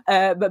air,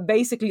 but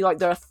basically like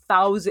there are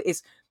thousands,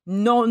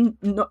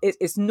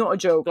 it's not a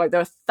joke. Like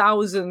there are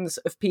thousands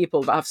of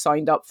people that have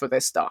signed up for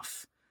this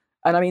stuff.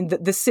 And I mean,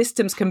 the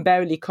systems can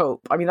barely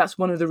cope. I mean, that's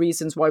one of the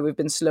reasons why we've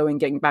been slow in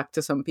getting back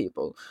to some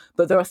people.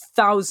 But there are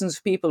thousands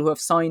of people who have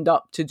signed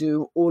up to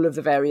do all of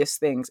the various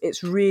things.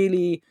 It's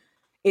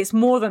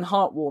more than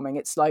heartwarming.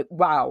 It's like,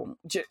 wow,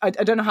 I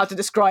don't know how to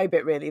describe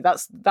it really.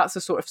 That's the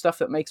sort of stuff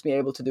that makes me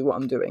able to do what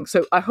I'm doing.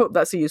 So I hope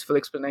that's a useful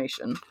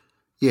explanation.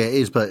 Yeah, it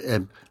is, but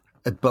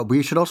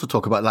we should also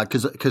talk about that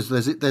because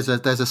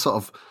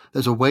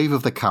there's a wave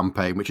of the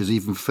campaign which is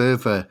even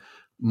further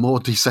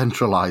more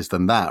decentralized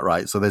than that,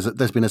 right? So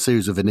there's been a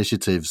series of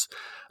initiatives.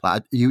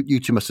 Like you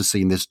two must have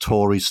seen this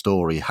Tory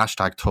story,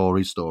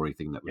 #Tory story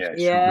thing that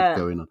was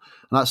going on,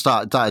 and that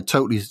started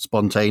totally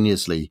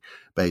spontaneously.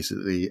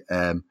 Basically,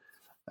 a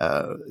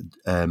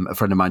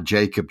friend of mine,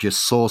 Jacob,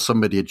 just saw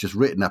somebody had just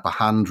written up a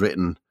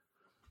handwritten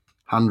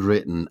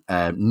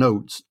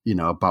note,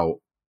 about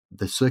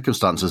the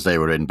circumstances they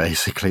were in,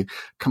 basically.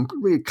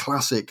 Really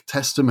classic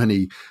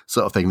testimony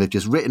sort of thing. They've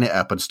just written it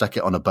up and stuck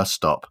it on a bus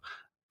stop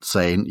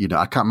saying,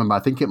 I can't remember, I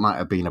think it might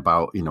have been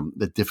about,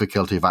 the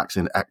difficulty of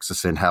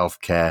accessing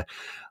healthcare.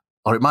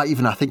 Or it might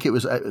even, I think it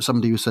was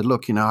somebody who said,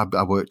 look,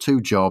 I work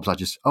 2 jobs. I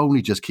just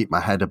keep my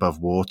head above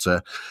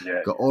water.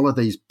 Yeah. Got all of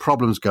these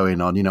problems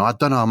going on. I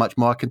don't know how much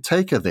more I can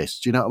take of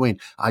this. Do you know what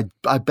I mean?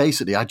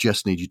 I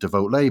just need you to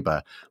vote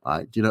Labour.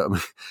 Do you know what I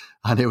mean?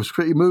 And it was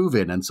pretty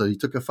moving. And so he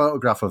took a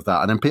photograph of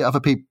that. And then other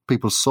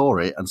people saw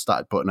it and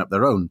started putting up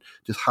their own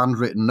just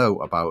handwritten note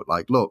about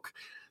look,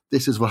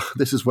 this is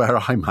where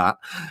I'm at.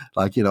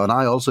 And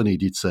I also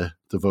need you to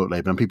vote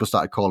Labour. And people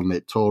started calling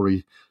it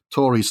Tory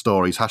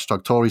stories,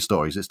 # Tory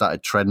stories. It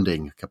started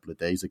trending a couple of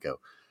days ago.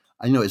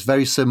 And, it's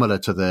very similar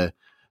to a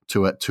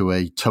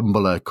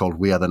Tumblr called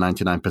We Are the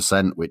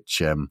 99%,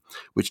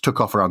 which took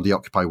off around the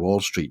Occupy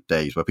Wall Street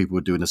days, where people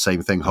were doing the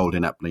same thing,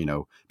 holding up,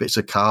 bits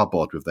of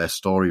cardboard with their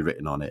story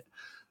written on it.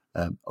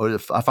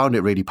 I found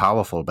it really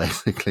powerful,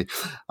 basically.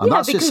 And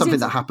that's just something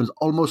that happens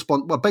almost,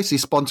 basically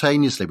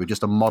spontaneously with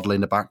just a model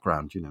in the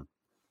background,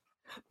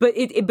 But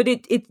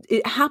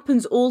it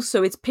happens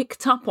also. It's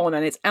picked up on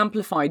and it's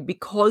amplified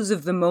because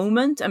of the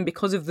moment and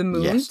because of the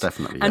mood. Yes,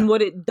 definitely. Yeah. And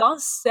what it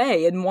does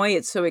say and why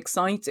it's so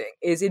exciting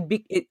is it's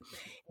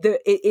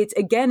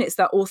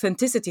that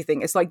authenticity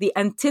thing. It's like the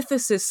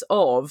antithesis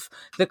of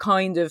the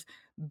kind of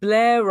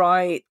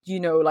Blairite,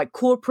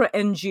 corporate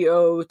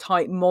NGO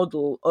type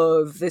model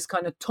of this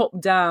kind of top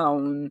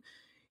down,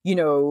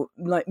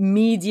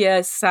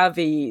 media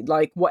savvy,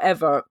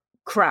 whatever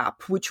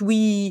crap, which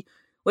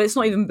well, it's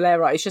not even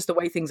Blairite. It's just the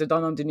way things are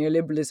done under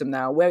neoliberalism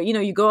now, where,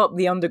 you go up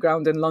the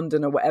underground in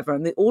London or whatever,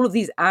 and all of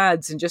these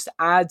ads and just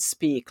ad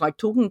speak,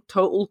 talking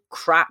total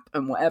crap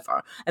and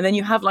whatever. And then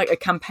you have a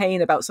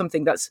campaign about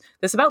something that's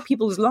about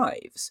people's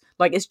lives.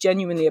 It's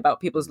genuinely about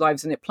people's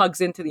lives, and it plugs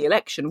into the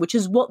election, which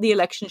is what the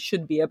election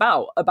should be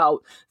about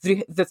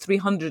the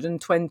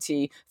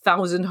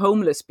 320,000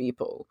 homeless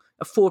people,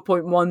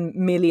 4.1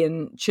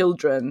 million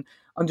children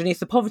underneath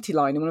the poverty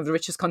line in one of the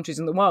richest countries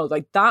in the world.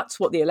 That's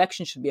what the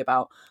election should be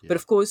about. Yeah. But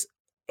of course,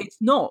 it's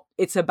not.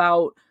 It's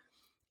about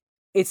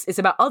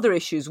other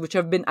issues which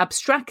have been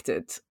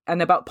abstracted,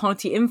 and about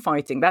party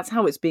infighting. That's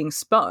how it's being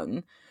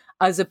spun,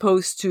 as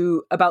opposed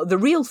to about the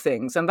real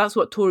things. And that's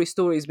what Tory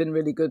Story has been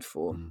really good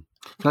for. Can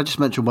I just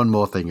mention one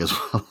more thing as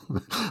well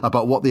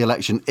about what the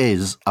election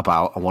is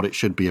about and what it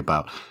should be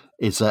about?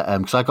 It's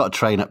because I got a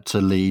train up to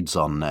Leeds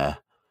on the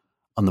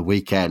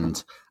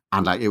weekend,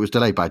 and it was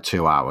delayed by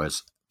 2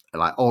 hours.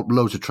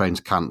 Loads of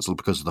trains cancelled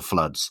because of the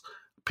floods.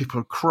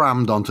 People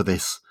crammed onto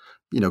this,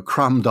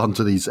 crammed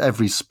onto these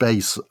every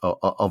space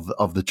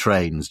of the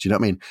trains. Do you know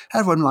what I mean?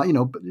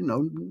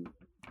 Everyone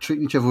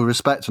treating each other with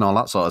respect and all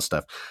that sort of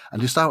stuff.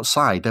 And just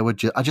outside,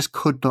 I just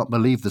could not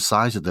believe the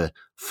size of the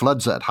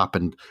floods that had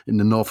happened in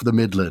the north of the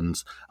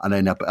Midlands, and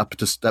then up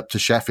to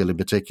Sheffield in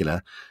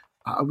particular.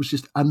 It was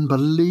just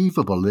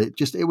unbelievable.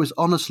 It was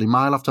honestly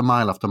mile after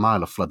mile after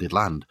mile of flooded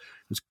land.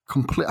 It was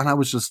complete, and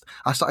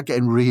I started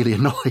getting really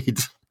annoyed,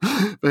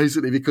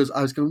 basically, because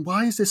I was going,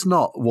 why is this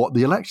not what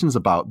the election's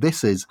about?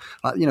 This is,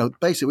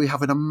 basically we're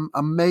having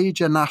a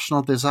major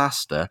national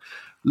disaster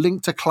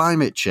linked to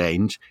climate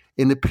change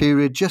in the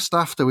period just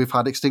after we've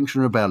had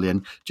Extinction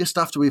Rebellion, just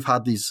after we've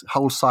had this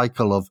whole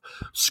cycle of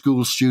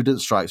school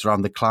student strikes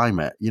around the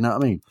climate. You know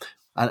what I mean?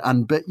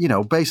 But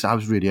basically, I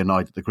was really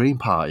annoyed at the Green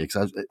Party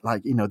because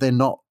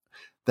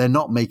they're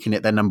not making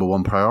it their number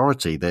one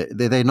priority.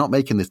 They're not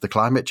making this the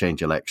climate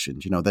change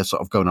elections. They're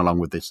sort of going along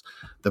with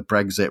the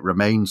Brexit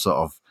Remain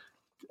sort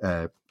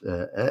of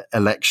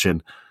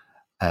election.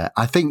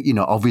 I think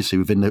obviously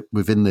within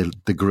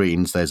the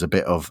Greens, there's a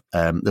bit of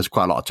there's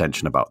quite a lot of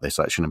tension about this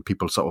election, and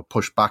people sort of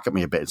push back at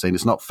me a bit and saying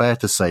it's not fair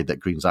to say that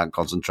Greens aren't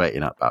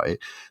concentrating about it.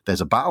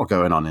 There's a battle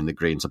going on in the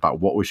Greens about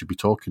what we should be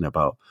talking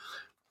about.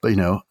 But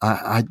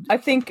I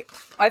think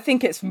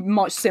it's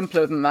much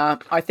simpler than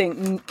that. I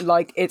think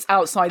it's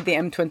outside the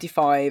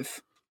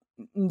M25.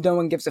 No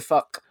one gives a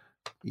fuck.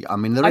 Yeah, I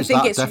mean, there is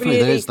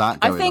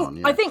that going on.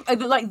 Yeah. I think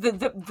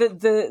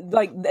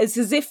the it's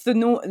as if the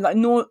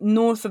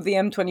north of the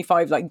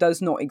M25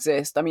 does not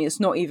exist. I mean, it's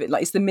not even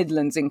it's the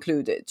Midlands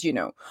included.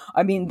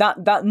 I mean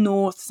that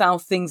north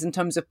south things in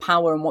terms of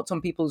power and what's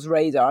on people's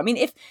radar. I mean,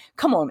 if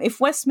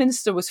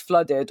Westminster was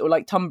flooded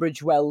or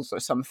Tunbridge Wells or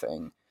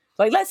something.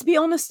 Let's be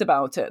honest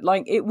about it.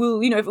 It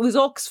will, if it was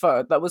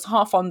Oxford that was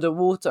half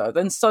underwater,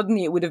 then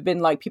suddenly it would have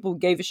been people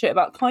gave a shit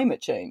about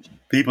climate change.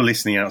 People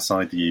listening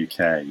outside the UK,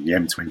 the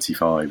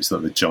M25 is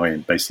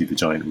basically the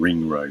giant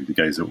ring road that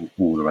goes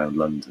all around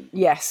London.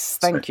 Yes,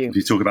 thank you. If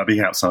you talk about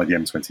being outside the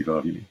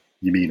M25,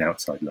 you mean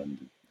outside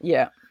London.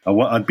 Yeah.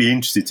 I'd be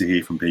interested to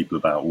hear from people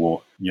about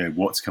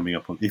what's coming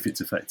up if it's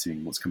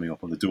affecting what's coming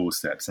up on the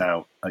doorsteps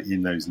out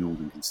in those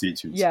northern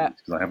constituencies. Yeah.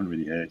 Because I haven't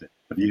really heard it.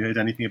 Have you heard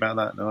anything about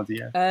that,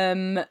 Nadia?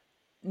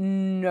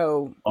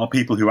 No. Are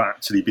people who are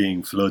actually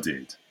being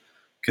flooded?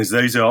 Because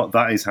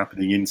that is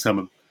happening in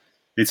some.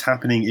 It's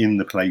happening in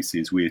the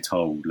places we're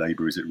told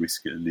Labour is at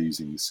risk of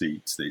losing the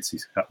seats that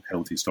it's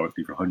held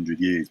historically for 100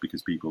 years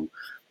because people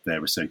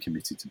there are so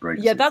committed to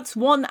Brexit. Yeah, that's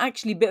one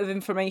actually bit of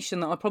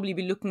information that I'll probably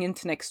be looking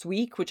into next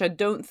week, which I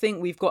don't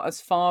think we've got as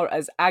far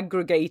as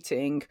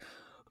aggregating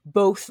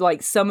both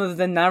like some of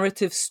the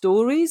narrative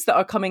stories that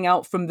are coming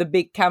out from the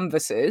big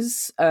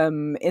canvases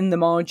in the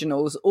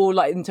marginals, or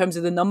like in terms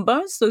of the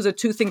numbers. Those are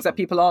two things that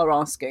people are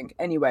asking.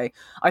 Anyway,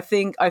 I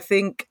think I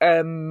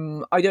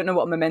don't know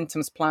what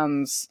Momentum's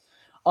plans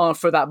are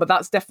for that, but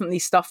that's definitely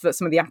stuff that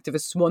some of the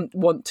activists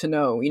want to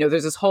know. You know,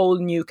 there's this whole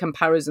new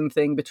comparison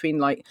thing between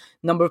like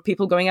number of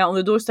people going out on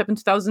the doorstep in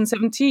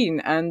 2017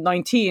 and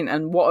 19,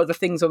 and what are the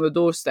things on the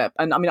doorstep.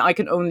 And I mean, I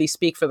can only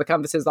speak for the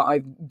canvases that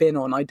I've been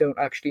on. I don't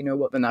actually know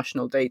what the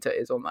national data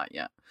is on that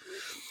yet.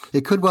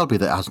 It could well be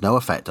that it has no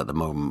effect at the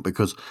moment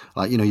because,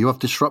 like, you know, you have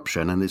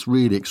disruption, and it's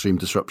really extreme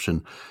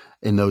disruption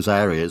in those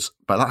areas,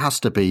 but that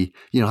has to be,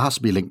 you know, has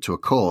to be linked to a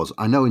cause.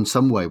 I know in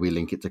some way we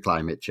link it to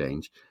climate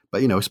change,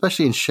 but, you know,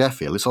 especially in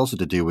Sheffield, it's also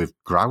to do with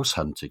grouse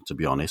hunting, to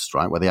be honest,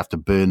 right? Where they have to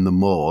burn the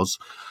moors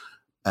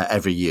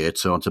every year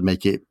to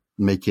make it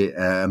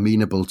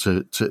amenable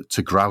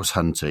to grouse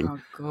hunting,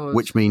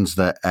 which means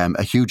that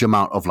a huge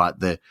amount of like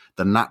the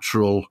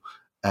natural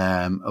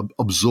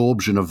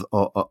absorption of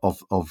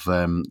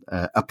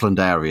upland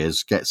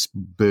areas gets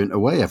burnt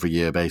away every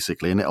year,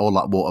 basically, and all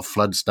that water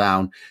floods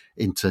down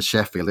into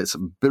Sheffield. It's a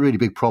really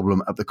big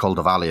problem up the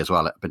Calder Valley as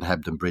well, up in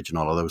Hebden Bridge and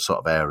all of those sort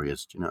of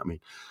areas. Do you know what I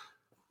mean?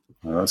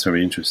 Well, that's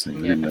very interesting.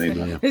 I didn't know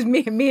that. It's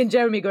me and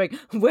Jeremy going,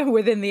 we're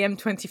within the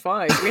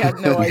M25. We had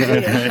no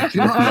idea. Do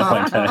you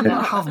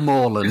not have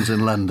moorlands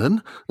in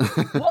London?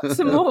 What's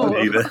a moor?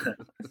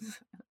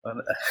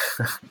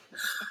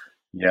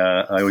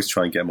 Yeah, I always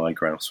try and get my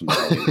grouse from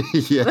there.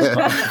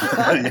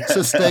 Yeah.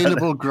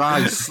 Sustainable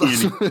grouse.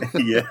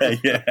 Yeah.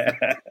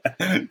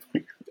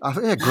 I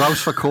think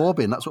grouse for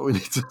Corbyn. That's what we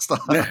need to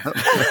start.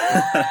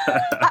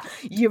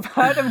 You've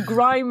heard of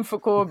grime for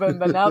Corbyn,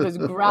 but now there's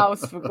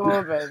grouse for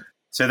Corbyn.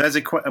 So there's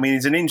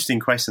it's an interesting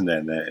question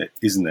then,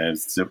 isn't there?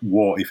 So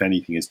what, if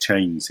anything, has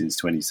changed since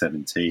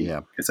 2017?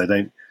 Yeah. Because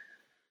I'm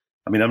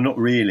not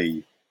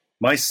really.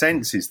 My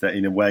sense is that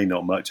in a way,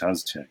 not much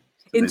has changed.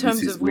 In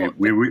terms of what?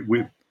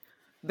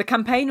 The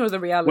campaign or the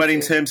reality? Well, in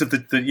terms of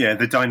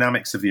the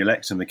dynamics of the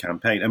election, the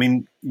campaign. I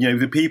mean, you know,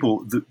 the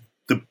people, the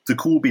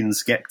Corbyn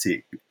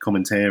skeptic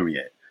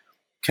commentariat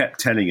kept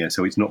telling us,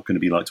 it's not going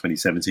to be like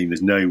 2017.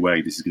 There's no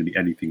way this is going to be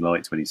anything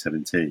like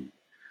 2017.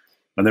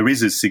 And there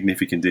is a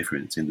significant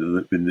difference at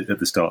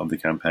the start of the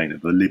campaign.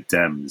 The Lib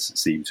Dems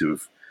seem to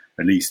have,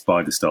 at least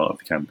by the start of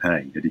the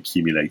campaign, had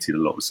accumulated a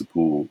lot of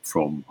support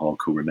from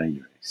hardcore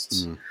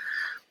Remainerists. Mm.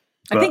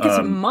 I think it's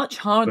a much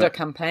harder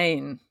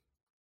campaign.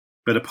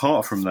 But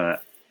apart from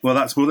that,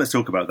 let's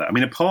talk about that. I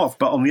mean,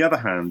 but on the other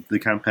hand, the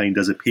campaign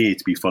does appear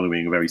to be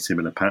following a very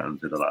similar pattern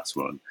to the last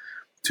one.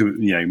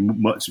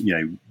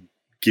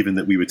 Given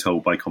that we were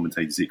told by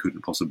commentators it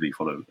couldn't possibly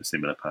follow a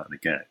similar pattern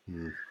again.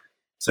 Mm.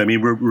 So, I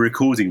mean, we're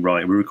recording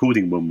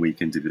 1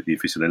 week into the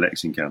official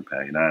election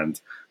campaign,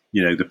 and,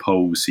 you know, the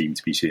polls seem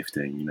to be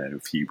shifting, you know, a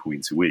few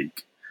points a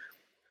week,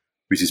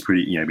 which is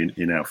pretty, you know,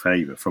 in our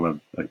favour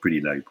from a pretty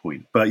low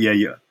point. But,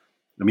 yeah.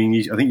 I mean,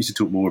 I think you should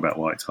talk more about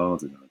why it's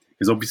harder now,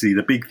 because obviously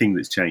the big thing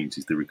that's changed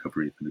is the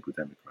recovery of the Liberal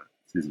Democrats,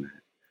 isn't it?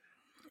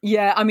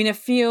 Yeah, I mean, I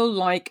feel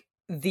like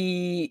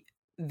the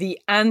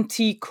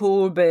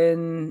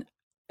anti-Corbyn,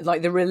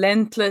 like the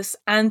relentless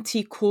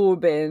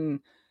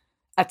anti-Corbyn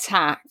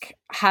attack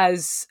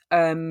has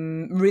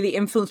really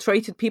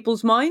infiltrated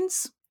people's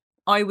minds,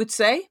 I would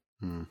say.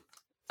 Mm.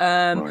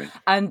 Right.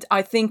 And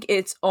I think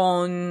it's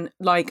on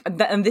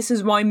and this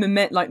is why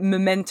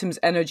Momentum's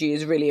energy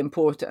is really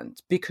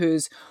important,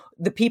 because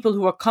the people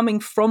who are coming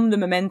from the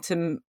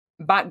Momentum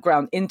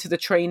background into the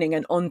training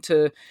and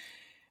onto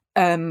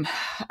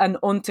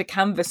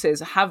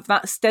canvases have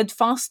that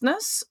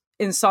steadfastness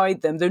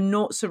inside them. They're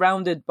not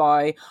surrounded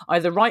by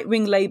either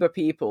right-wing Labour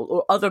people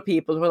or other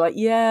people who are like,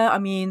 yeah, I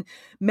mean,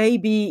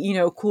 maybe, you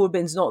know,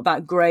 Corbyn's not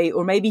that great,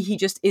 or maybe he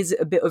just is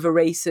a bit of a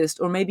racist,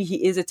 or maybe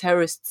he is a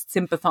terrorist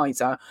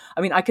sympathiser.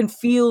 I mean, I can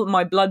feel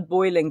my blood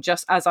boiling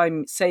just as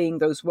I'm saying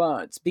those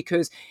words,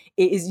 because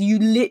you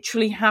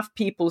literally have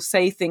people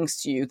say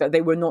things to you that they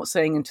were not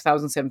saying in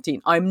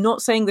 2017. I'm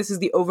not saying this is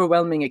the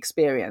overwhelming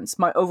experience.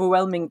 My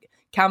overwhelming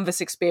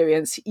canvass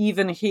experience,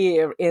 even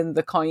here in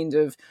the kind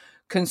of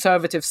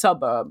conservative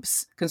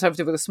suburbs,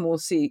 conservative with a small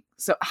c,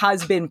 so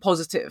has been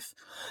positive.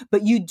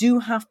 But you do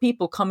have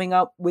people coming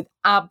up with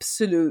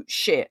absolute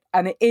shit,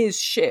 and it is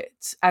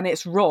shit, and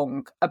it's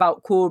wrong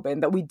about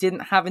Corbyn that we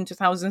didn't have in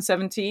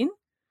 2017.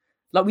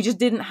 Like, we just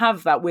didn't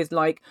have that with,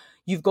 like,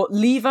 you've got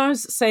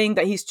Leavers saying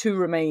that he's too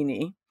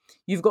Remainy.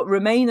 You've got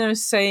Remainers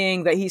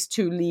saying that he's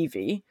too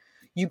Levy.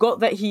 You got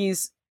that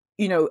he's,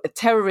 you know, a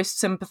terrorist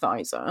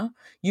sympathiser.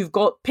 You've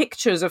got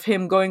pictures of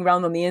him going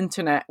around on the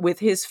internet with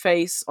his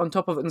face on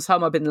top of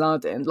Osama bin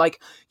Laden.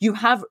 Like, you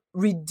have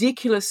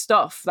ridiculous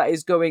stuff that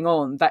is going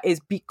on that is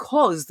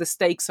because the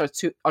stakes are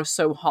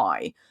so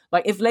high.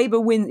 Like, if Labour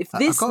wins, if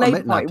this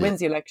Labour Party wins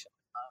the election,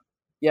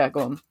 yeah,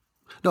 go on.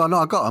 No,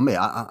 I got to admit,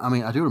 I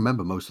mean, I do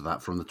remember most of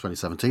that from the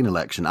 2017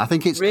 election. I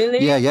think it's...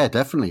 Really? Yeah,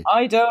 definitely.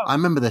 I don't. I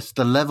remember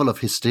the level of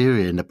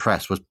hysteria in the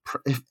press was,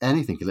 if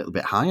anything, a little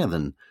bit higher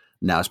than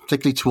now, it's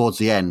particularly towards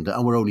the end,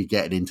 and we're only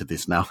getting into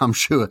this now. I'm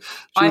sure.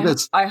 I think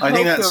that's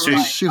true.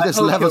 Right. Sure, there's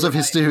levels of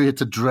hysteria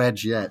to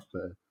dredge yet.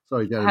 But,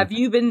 sorry, Gary. Have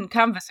you been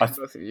canvassing,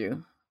 both of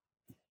you?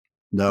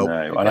 No.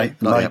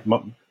 Okay.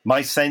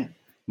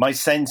 My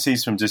sense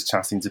is from just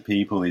chatting to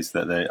people is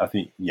that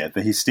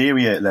the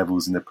hysteria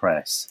levels in the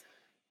press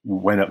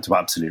went up to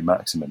absolute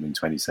maximum in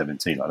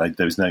 2017. Like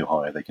there was no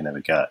higher they can ever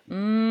get.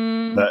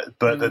 I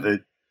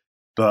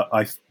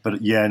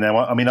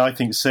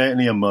think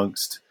certainly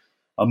amongst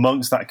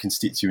that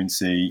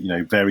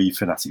constituency, very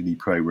fanatically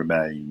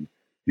pro-Remain,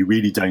 who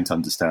really don't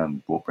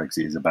understand what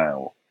Brexit is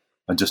about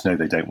and just know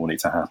they don't want it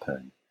to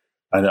happen.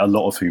 And a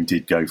lot of whom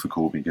did go for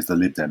Corbyn because the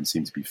Lib Dems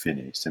seemed to be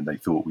finished, and they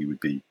thought we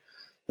would be.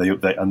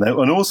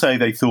 And also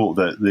they thought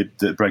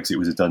that Brexit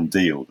was a done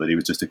deal, that it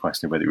was just a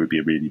question of whether it would be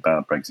a really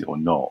bad Brexit or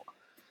not.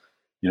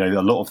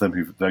 A lot of them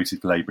who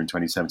voted for Labour in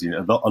 2017,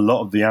 a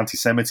lot of the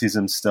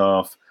anti-Semitism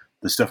stuff,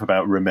 the stuff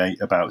about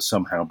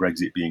somehow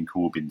Brexit being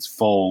Corbyn's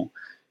fault.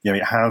 I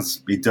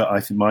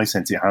think my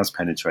sense it has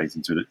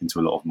penetrated into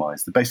a lot of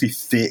minds. They're basically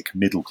thick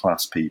middle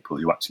class people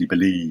who actually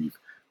believe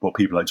what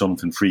people like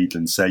Jonathan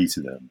Friedland say to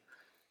them.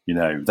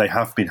 They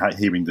have been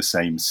hearing the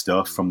same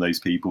stuff from those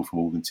people for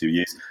more than 2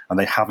 years, and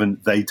they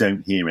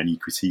don't hear any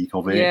critique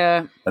of it.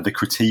 Yeah. The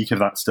critique of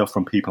that stuff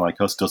from people like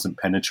us doesn't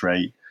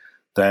penetrate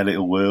their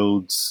little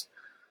worlds.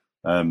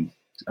 And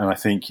I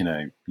think,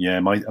 and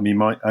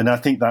I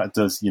think that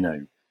does,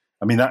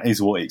 that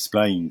is what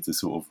explains the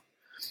sort of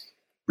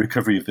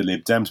recovery of the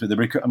Lib Dems. But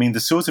the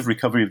sort of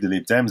recovery of the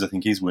Lib Dems, I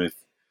think, is worth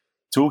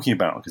talking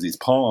about because it's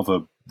part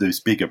of this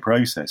bigger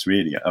process,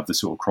 really, of the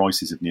sort of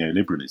crisis of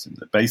neoliberalism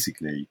that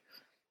basically,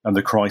 and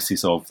the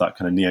crisis of that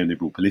kind of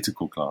neoliberal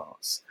political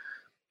class.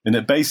 And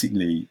that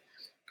basically,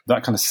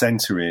 that kind of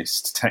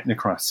centrist,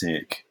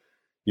 technocratic,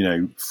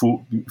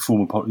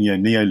 former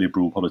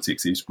neoliberal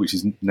politics, which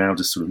is now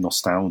just sort of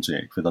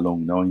nostalgic for the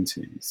long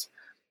 90s,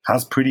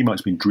 has pretty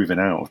much been driven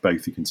out of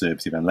both the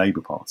Conservative and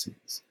Labour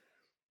parties.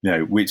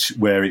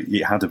 Where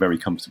it had a very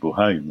comfortable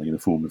home, in the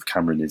form of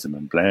Cameronism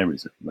and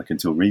Blairism,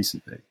 until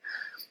recently.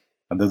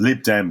 And the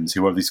Lib Dems,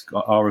 who are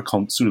a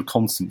sort of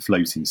constant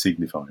floating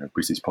signifier of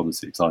British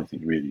politics, I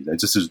think, really. They're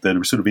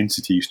a sort of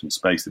institutional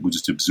space that will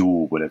just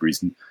absorb whatever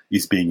is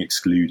being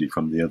excluded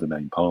from the other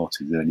main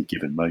parties at any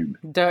given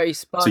moment. Dirty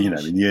sponge. So,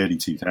 in the early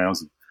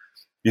 2000s,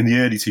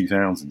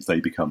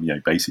 they become,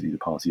 basically the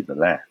party of the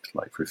left,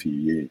 for a few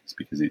years,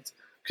 because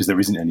there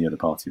isn't any other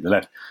party of the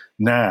left.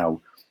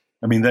 Now,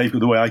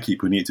 the way I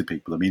keep putting it to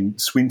people,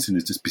 Swinton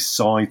is just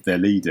beside their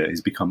leader,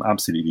 has become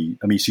absolutely,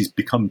 she's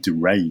become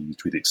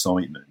deranged with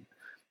excitement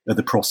at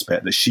the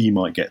prospect that she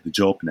might get the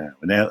job now,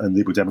 and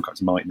Liberal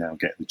Democrats might now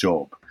get the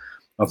job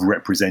of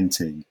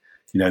representing,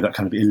 that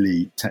kind of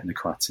elite,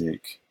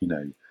 technocratic,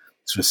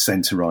 sort of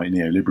centre-right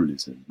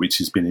neoliberalism, which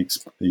has been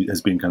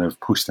kind of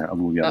pushed out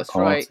of all the other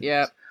parties. Right,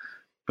 yeah.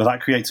 But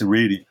that creates a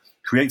really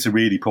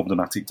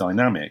problematic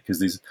dynamic because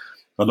there's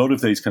a lot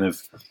of those kind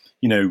of,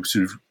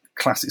 sort of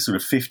classic sort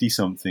of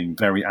 50-something,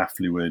 very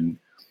affluent,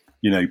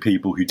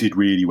 people who did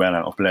really well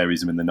out of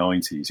Blairism in the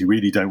 90s, who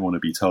really don't want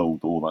to be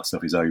told that all that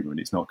stuff is over and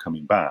it's not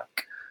coming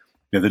back.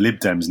 The Lib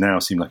Dems now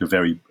seem like a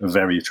very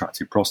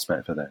attractive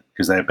prospect for them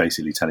because they're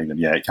basically telling them,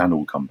 yeah, it can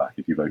all come back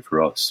if you vote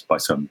for us by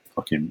some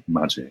fucking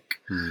magic.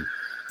 Mm.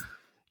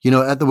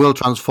 At the World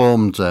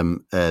Transformed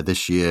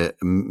this year,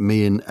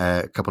 me and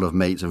a couple of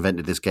mates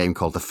invented this game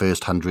called The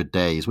First 100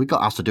 Days. We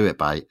got asked to do it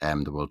by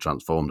the World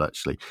Transformed,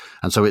 actually.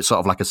 And so it's sort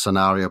of like a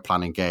scenario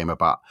planning game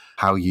about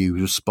how you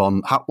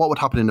respond, what would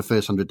happen in the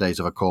first 100 days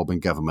of a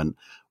Corbyn government,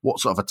 what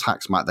sort of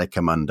attacks might they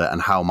come under,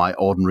 and how might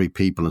ordinary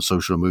people and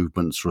social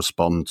movements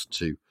respond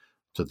to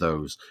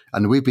those.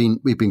 And we've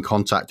been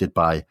contacted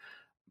by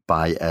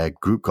a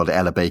group called the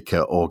Ella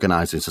Baker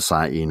Organising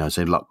Society,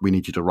 saying, look, we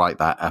need you to write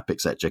that up,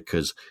 etc.,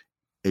 because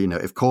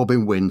if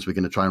Corbyn wins, we're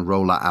going to try and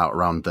roll that out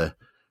around the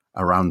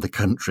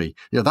country.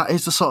 That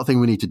is the sort of thing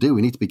we need to do.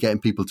 We need to be getting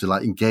people to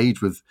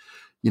engage with,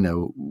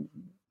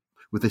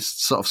 with this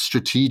sort of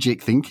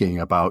strategic thinking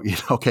about,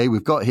 okay,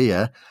 we've got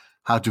here,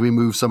 how do we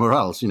move somewhere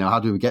else? How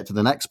do we get to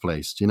the next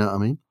place? Do you know what I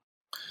mean?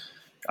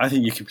 I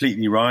think you're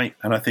completely right,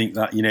 and I think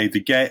that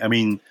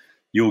the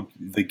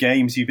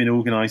games you've been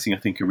organising, I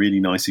think, are a really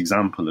nice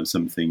example of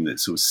something that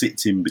sort of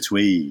sits in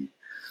between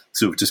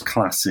sort of just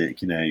classic,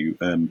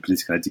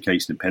 political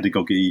education and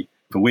pedagogy,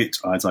 for which,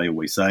 as I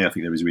always say, I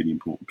think there is a really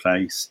important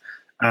place,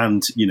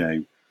 and,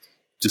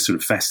 just sort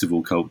of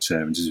festival culture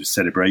and just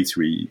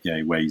celebratory,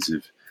 ways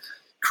of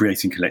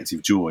creating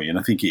collective joy. And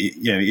I think it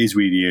is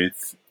really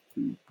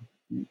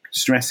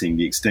stressing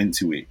the extent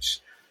to which,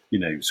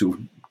 sort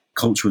of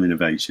cultural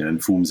innovation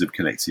and forms of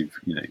collective,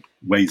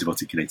 ways of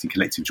articulating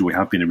collective joy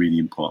have been a really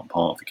important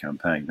part of the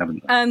campaign,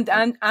 haven't they?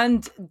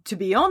 And to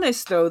be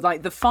honest, though,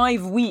 like the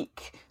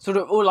 5-week sort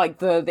of, or like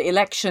the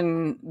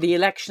election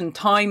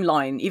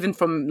timeline, even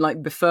from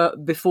like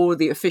before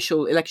the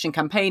official election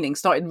campaigning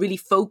started, really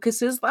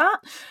focuses that.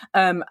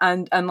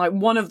 And like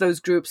one of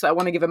those groups that I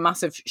want to give a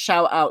massive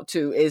shout out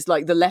to is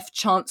like the Left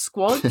Chant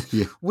Squad,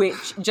 yeah.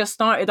 which just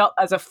started up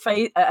as a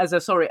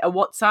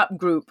WhatsApp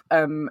group,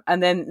 and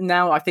then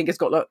now I think it's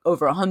got like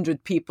over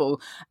 100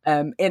 people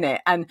in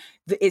it, and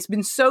it's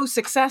been so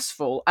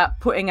successful at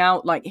putting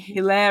out like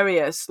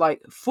hilarious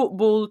like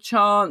football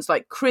chants,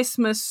 like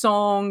Christmas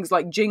songs,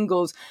 like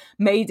jingles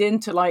made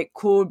into like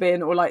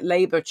Corbyn or like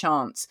Labour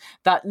chants,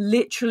 that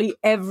literally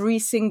every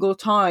single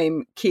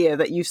time, Keir,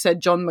 that you said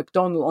John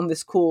McDonnell on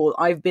this call,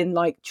 I've been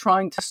like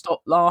trying to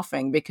stop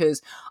laughing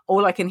because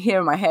all I can hear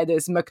in my head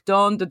is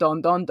McDon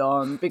don don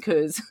don,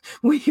 because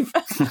I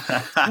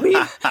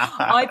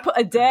put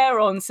a dare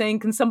on saying,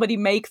 can somebody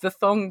make the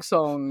thong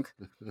song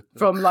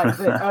from like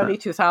the early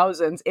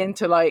 2000s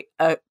into like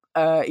a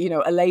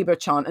Labour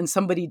chant, and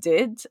somebody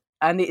did,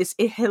 and it's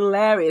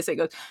hilarious. It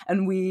goes,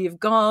 and we've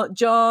got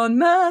John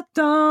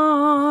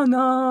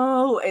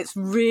McDonnell. It's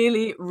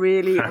really,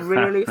 really,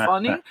 really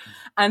funny.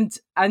 And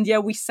yeah,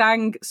 we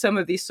sang some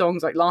of these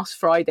songs like last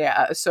Friday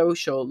at a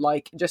social,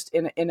 like just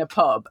in a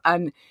pub,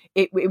 and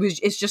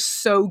it's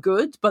just so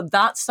good. But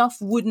that stuff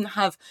wouldn't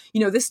have,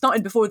 this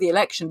started before the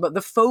election, but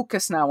the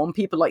focus now on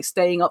people like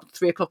staying up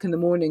 3 o'clock in the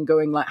morning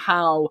going like,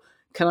 how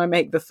can I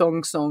make the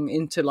thong song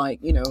into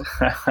like,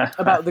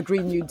 about the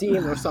Green New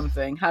Deal or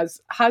something,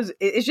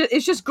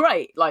 it's just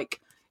great. Like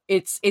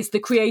it's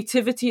the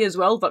creativity as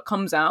well that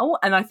comes out.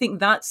 And I think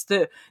that's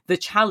the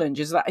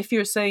challenge, is that if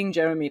you're saying,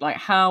 Jeremy, like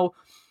how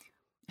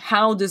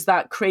does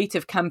that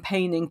creative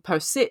campaigning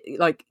persist?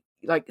 Like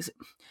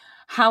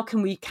how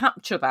can we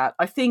capture that?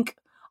 I think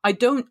I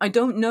don't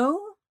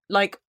know.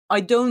 Like, I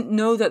don't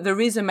know that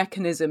there is a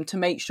mechanism to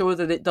make sure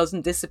that it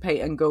doesn't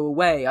dissipate and go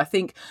away. I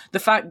think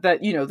the fact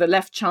that, the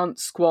Left Chant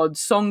Squad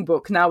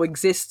songbook now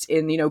exists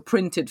in,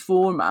 printed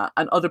format,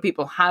 and other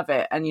people have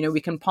it, and,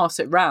 we can pass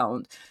it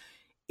round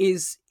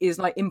is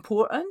like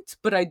important,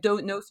 but I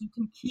don't know if you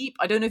can keep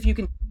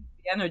the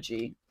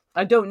energy.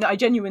 I don't know. I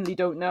genuinely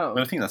don't know.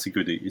 Well, I think it's a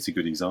good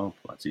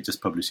example, actually.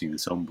 Just publishing the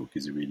songbook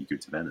is a really good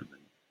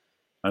development.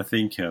 I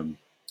think,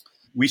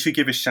 we should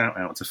give a shout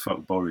out to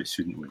Fuck Boris,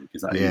 shouldn't we?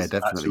 Because that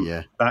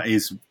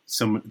is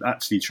someone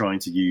actually trying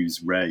to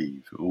use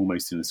rave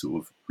almost in a sort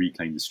of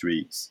reclaim the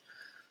streets,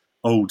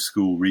 old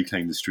school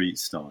reclaim the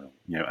streets style,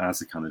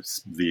 as a kind of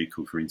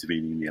vehicle for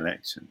intervening in the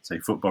election. So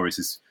Fuck Boris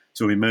has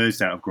sort of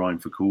emerged out of Grime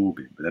for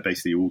Corbyn, but they're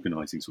basically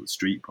organising sort of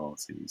street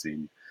parties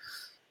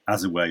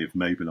as a way of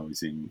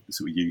mobilising the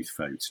sort of youth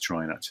vote to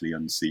try and actually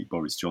unseat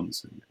Boris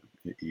Johnson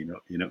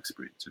in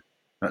Uxbridge.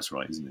 That's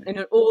right, isn't it?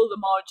 In all the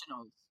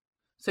marginals.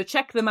 So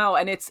check them out,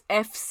 and it's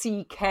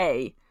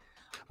FCK.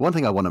 One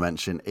thing I want to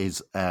mention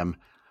is I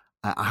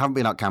haven't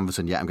been out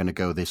canvassing yet. I'm going to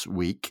go this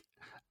week.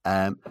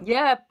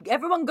 Yeah,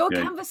 everyone go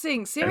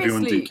canvassing. Seriously,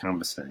 everyone do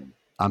canvassing.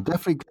 I'm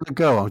definitely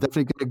going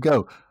to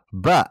go.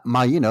 But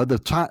my,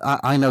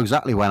 I know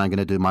exactly when I'm going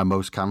to do my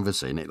most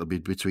canvassing. It'll be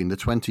between the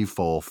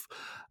 24th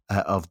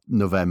of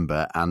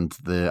November and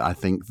I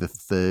think the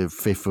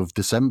 5th of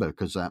December,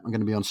 because I'm going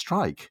to be on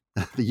strike.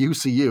 The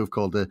UCU have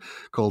called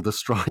a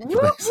strike.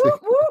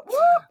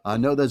 I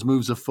know there's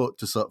moves afoot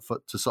to sort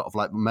of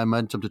like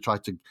momentum to try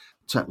to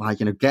like,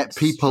 get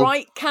people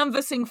strike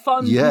canvassing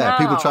fund. Yeah, now.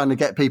 People trying to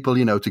get people,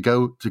 to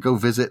go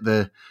visit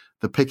the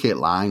picket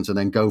lines, and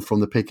then go from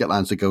the picket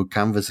lines to go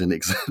canvassing,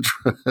 etc.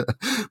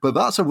 But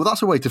that's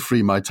a way to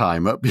free my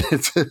time up,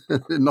 to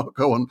not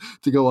go on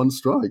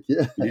strike.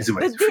 Yeah, it is a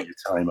way to free your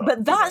time up.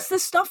 But that's the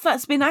stuff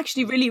that's been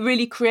actually really,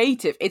 really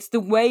creative. It's the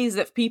ways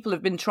that people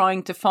have been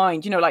trying to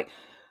find, like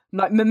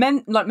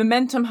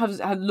Momentum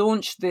had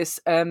launched this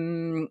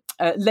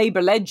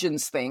Labour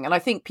Legends thing, and I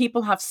think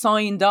people have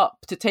signed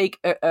up to take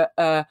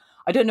I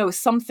don't know,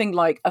 something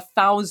like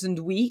 1,000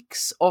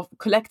 weeks of,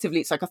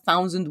 collectively it's like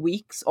 1,000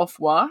 weeks off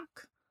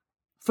work.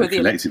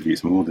 Collectively,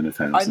 it's more than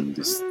 1,000.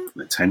 It's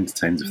tens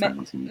of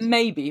thousands.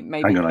 Maybe.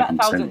 Hang on, about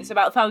 1,000. It's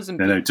about 1,000.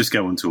 No, just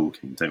go on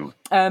talking. Don't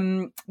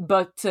worry.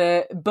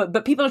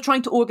 But people are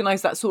trying to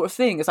organise that sort of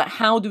thing. It's like,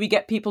 how do we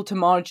get people to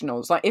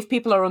marginals? Like, if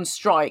people are on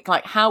strike,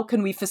 like, how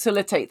can we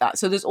facilitate that?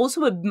 So there's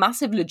also a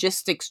massive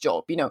logistics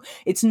job.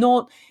 It's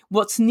not,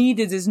 what's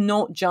needed is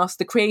not just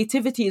the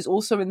creativity, is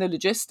also in the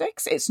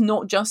logistics. It's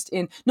not just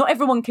not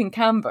everyone can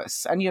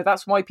canvass, and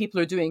that's why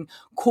people are doing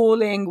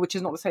calling, which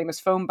is not the same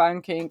as phone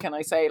banking. Can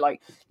I say, like,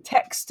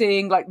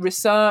 texting, like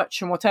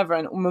research and whatever,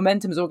 and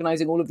Momentum is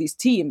organising all of these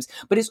teams,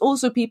 but it's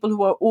also people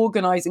who are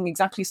organising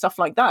exactly stuff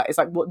like that. It's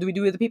like, what do we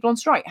do with the people on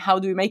strike? How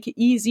do we make it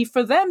easy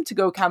for them to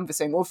go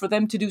canvassing or for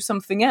them to do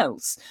something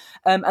else?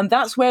 And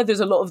that's where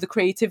there's a lot of the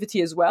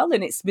creativity as well,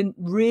 and it's been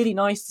really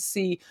nice to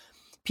see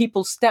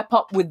people step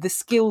up with the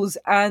skills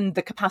and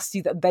the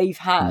capacity that they've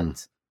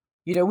had.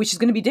 Which is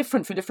going to be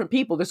different for different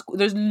people.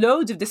 There's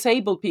loads of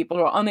disabled people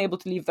who are unable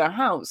to leave their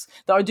house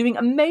that are doing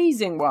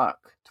amazing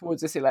work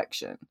towards this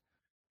election.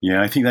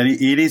 Yeah, I think that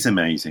it is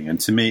amazing, and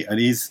to me, I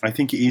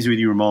think it is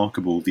really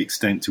remarkable the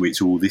extent to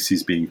which all this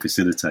is being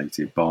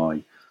facilitated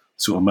by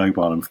sort of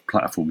mobile and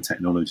platform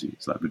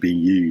technologies, like they're being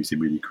used in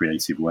really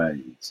creative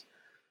ways.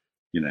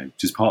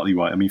 Just partly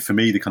why. I mean, for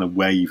me,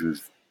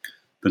 the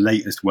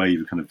latest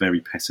wave of kind of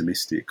very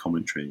pessimistic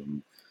commentary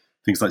on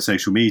things like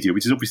social media,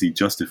 which is obviously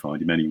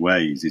justified in many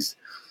ways, is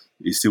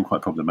still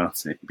quite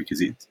problematic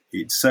because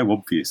it's so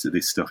obvious that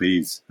this stuff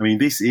is. I mean,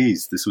 this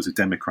is the sort of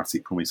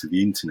democratic promise of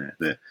the internet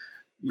that.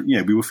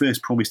 We were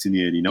first promised in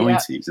the early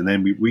 90s, and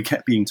then we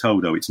kept being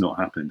told, it not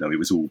happened, it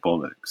was all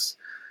bollocks.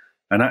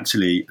 And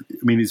actually, I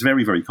mean, it's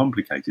very, very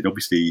complicated.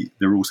 Obviously,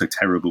 there are also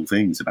terrible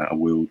things about a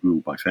world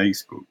ruled by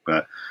Facebook,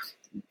 but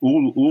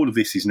all of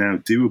this is now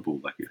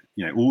doable. Like,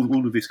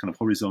 all of this kind of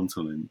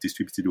horizontal and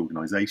distributed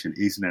organisation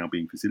is now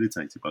being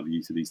facilitated by the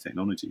use of these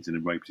technologies in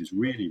a way which is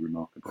really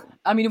remarkable.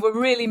 I mean, we're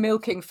really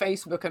milking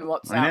Facebook and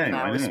WhatsApp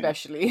now,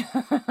 especially.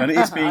 And it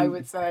is being... I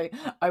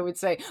would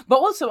say, but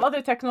also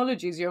other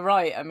technologies. You're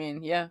right. I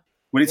mean, yeah.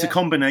 Well, it's a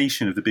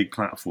combination of the big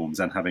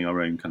platforms and having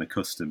our own kind of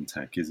custom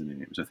tech, isn't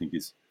it? Which I think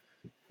is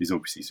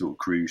obviously sort of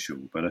crucial,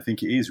 but I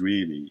think it is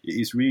really,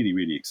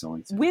 really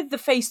exciting. With the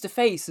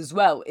face-to-face as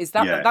well, it's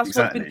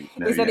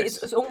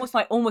almost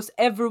like almost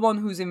everyone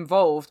who's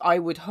involved, I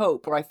would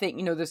hope, or I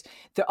think,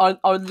 they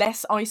are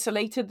less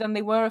isolated than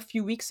they were a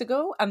few weeks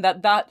ago, and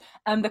that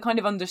and the kind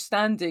of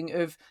understanding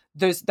of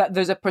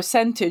there's a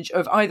percentage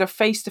of either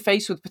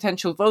face-to-face with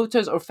potential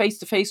voters or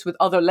face-to-face with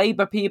other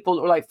Labour people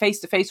or like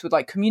face-to-face with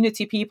like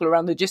community people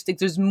around logistics.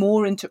 There's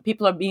more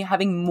people are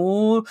having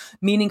more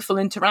meaningful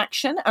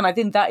interaction, and I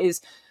think that is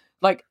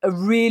like a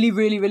really,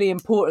 really, really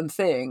important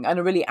thing and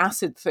a really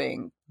acid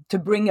thing to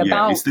bring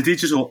about. It's the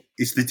digital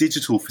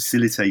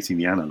facilitating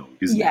the analog,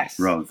 isn't it?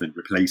 Rather than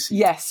replacing.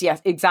 Yes,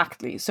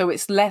 exactly. So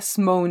it's less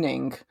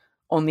moaning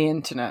on the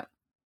internet,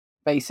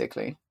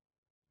 basically.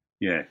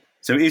 Yeah.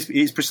 So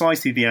it's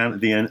precisely the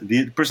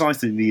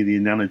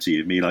analogy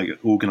of me like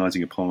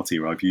organising a party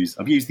where I've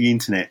used the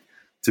internet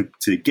to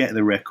get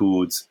the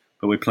records,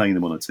 but we're playing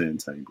them on a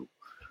turntable.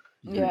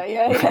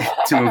 Yeah.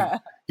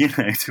 to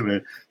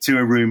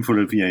a room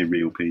full of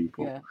real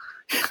people.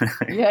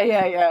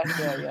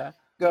 Yeah.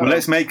 Well,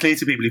 let's make clear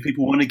to people, if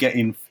people want to get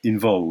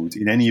involved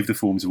in any of the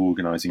forms of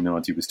organising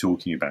Nadia was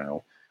talking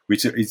about,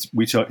 which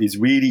is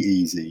really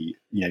easy.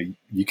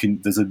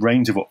 There's a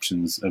range of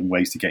options and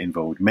ways to get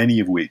involved, many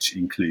of which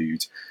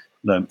include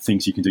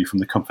things you can do from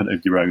the comfort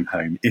of your own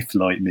home. If,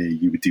 like me,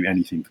 you would do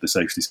anything for the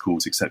socialist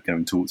cause except go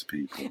and talk to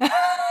people.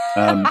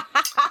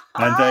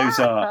 And those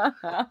are,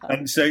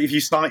 and so if you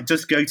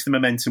just go to the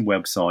Momentum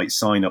website,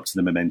 sign up to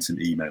the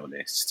Momentum email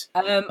list.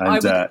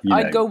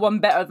 I'd go one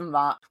better than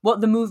that.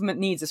 What the movement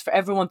needs is for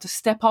everyone to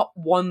step up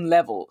one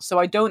level. So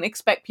I don't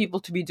expect people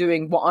to be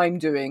doing what I'm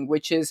doing,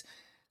 which is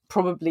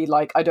probably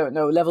like, I don't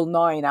know, level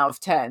 9 out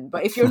of 10.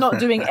 But if you're not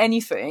doing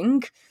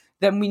anything,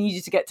 then we need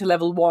you to get to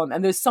level 1.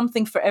 And there's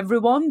something for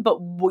everyone, but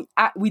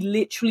we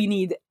literally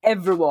need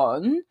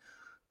everyone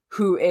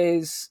who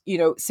is,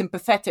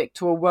 sympathetic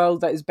to a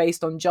world that is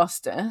based on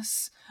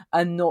justice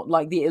and not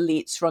like the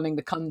elites running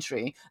the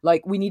country.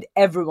 Like, we need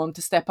everyone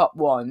to step up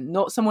one,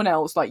 not someone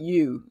else like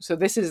you. So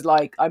this is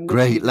like, I'm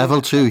great.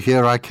 Level 2,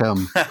 here I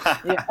come.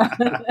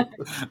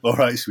 All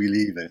right, so we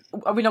leave it.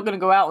 Are we not going to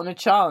go out on a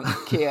chant,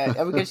 Keir?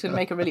 Are we just going to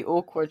make a really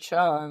awkward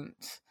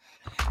chant?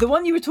 The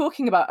one you were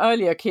talking about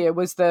earlier, Keir,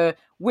 was the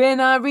 "When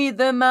I read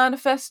the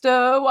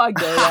manifesto, I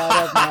go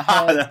out of my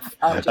head.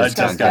 I just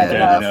can't get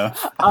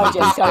enough. I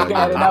just can't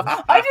get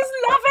enough. I just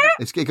love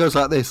it." It goes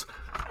like this: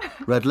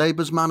 Red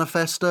Labour's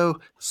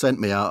manifesto sent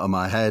me out of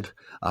my head.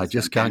 I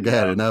just can't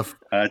get enough.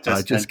 I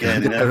just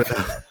can't get enough.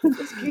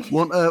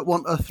 Want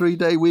a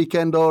 3-day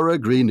weekend or a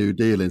Green New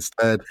Deal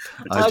instead?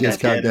 I just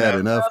can't get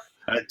enough.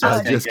 I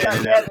just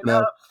can't get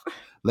enough.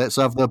 Let's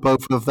have the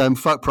both of them.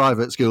 Fuck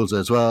private schools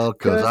as well,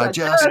 because I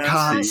just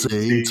can't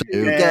seem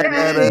to get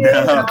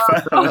enough.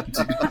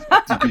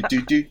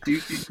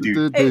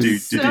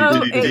 It's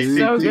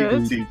so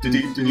good.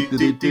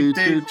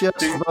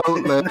 Just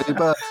vote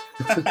Labour.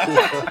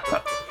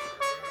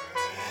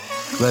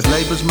 Red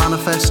Labour's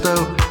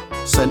manifesto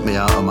sent me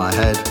out of my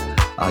head.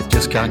 I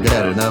just can't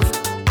get enough.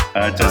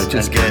 I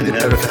just can't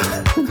get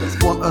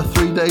enough. Want a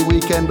 3-day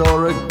weekend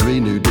or a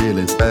Green New Deal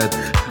instead?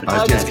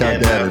 I just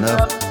can't get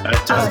enough.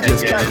 I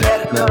just can't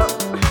get enough.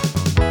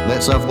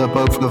 Let's have the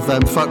both of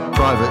them. Fuck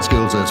private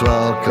schools as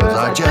well, because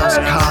I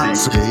just can't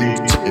seem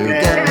to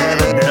get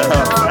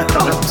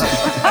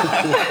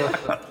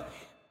enough.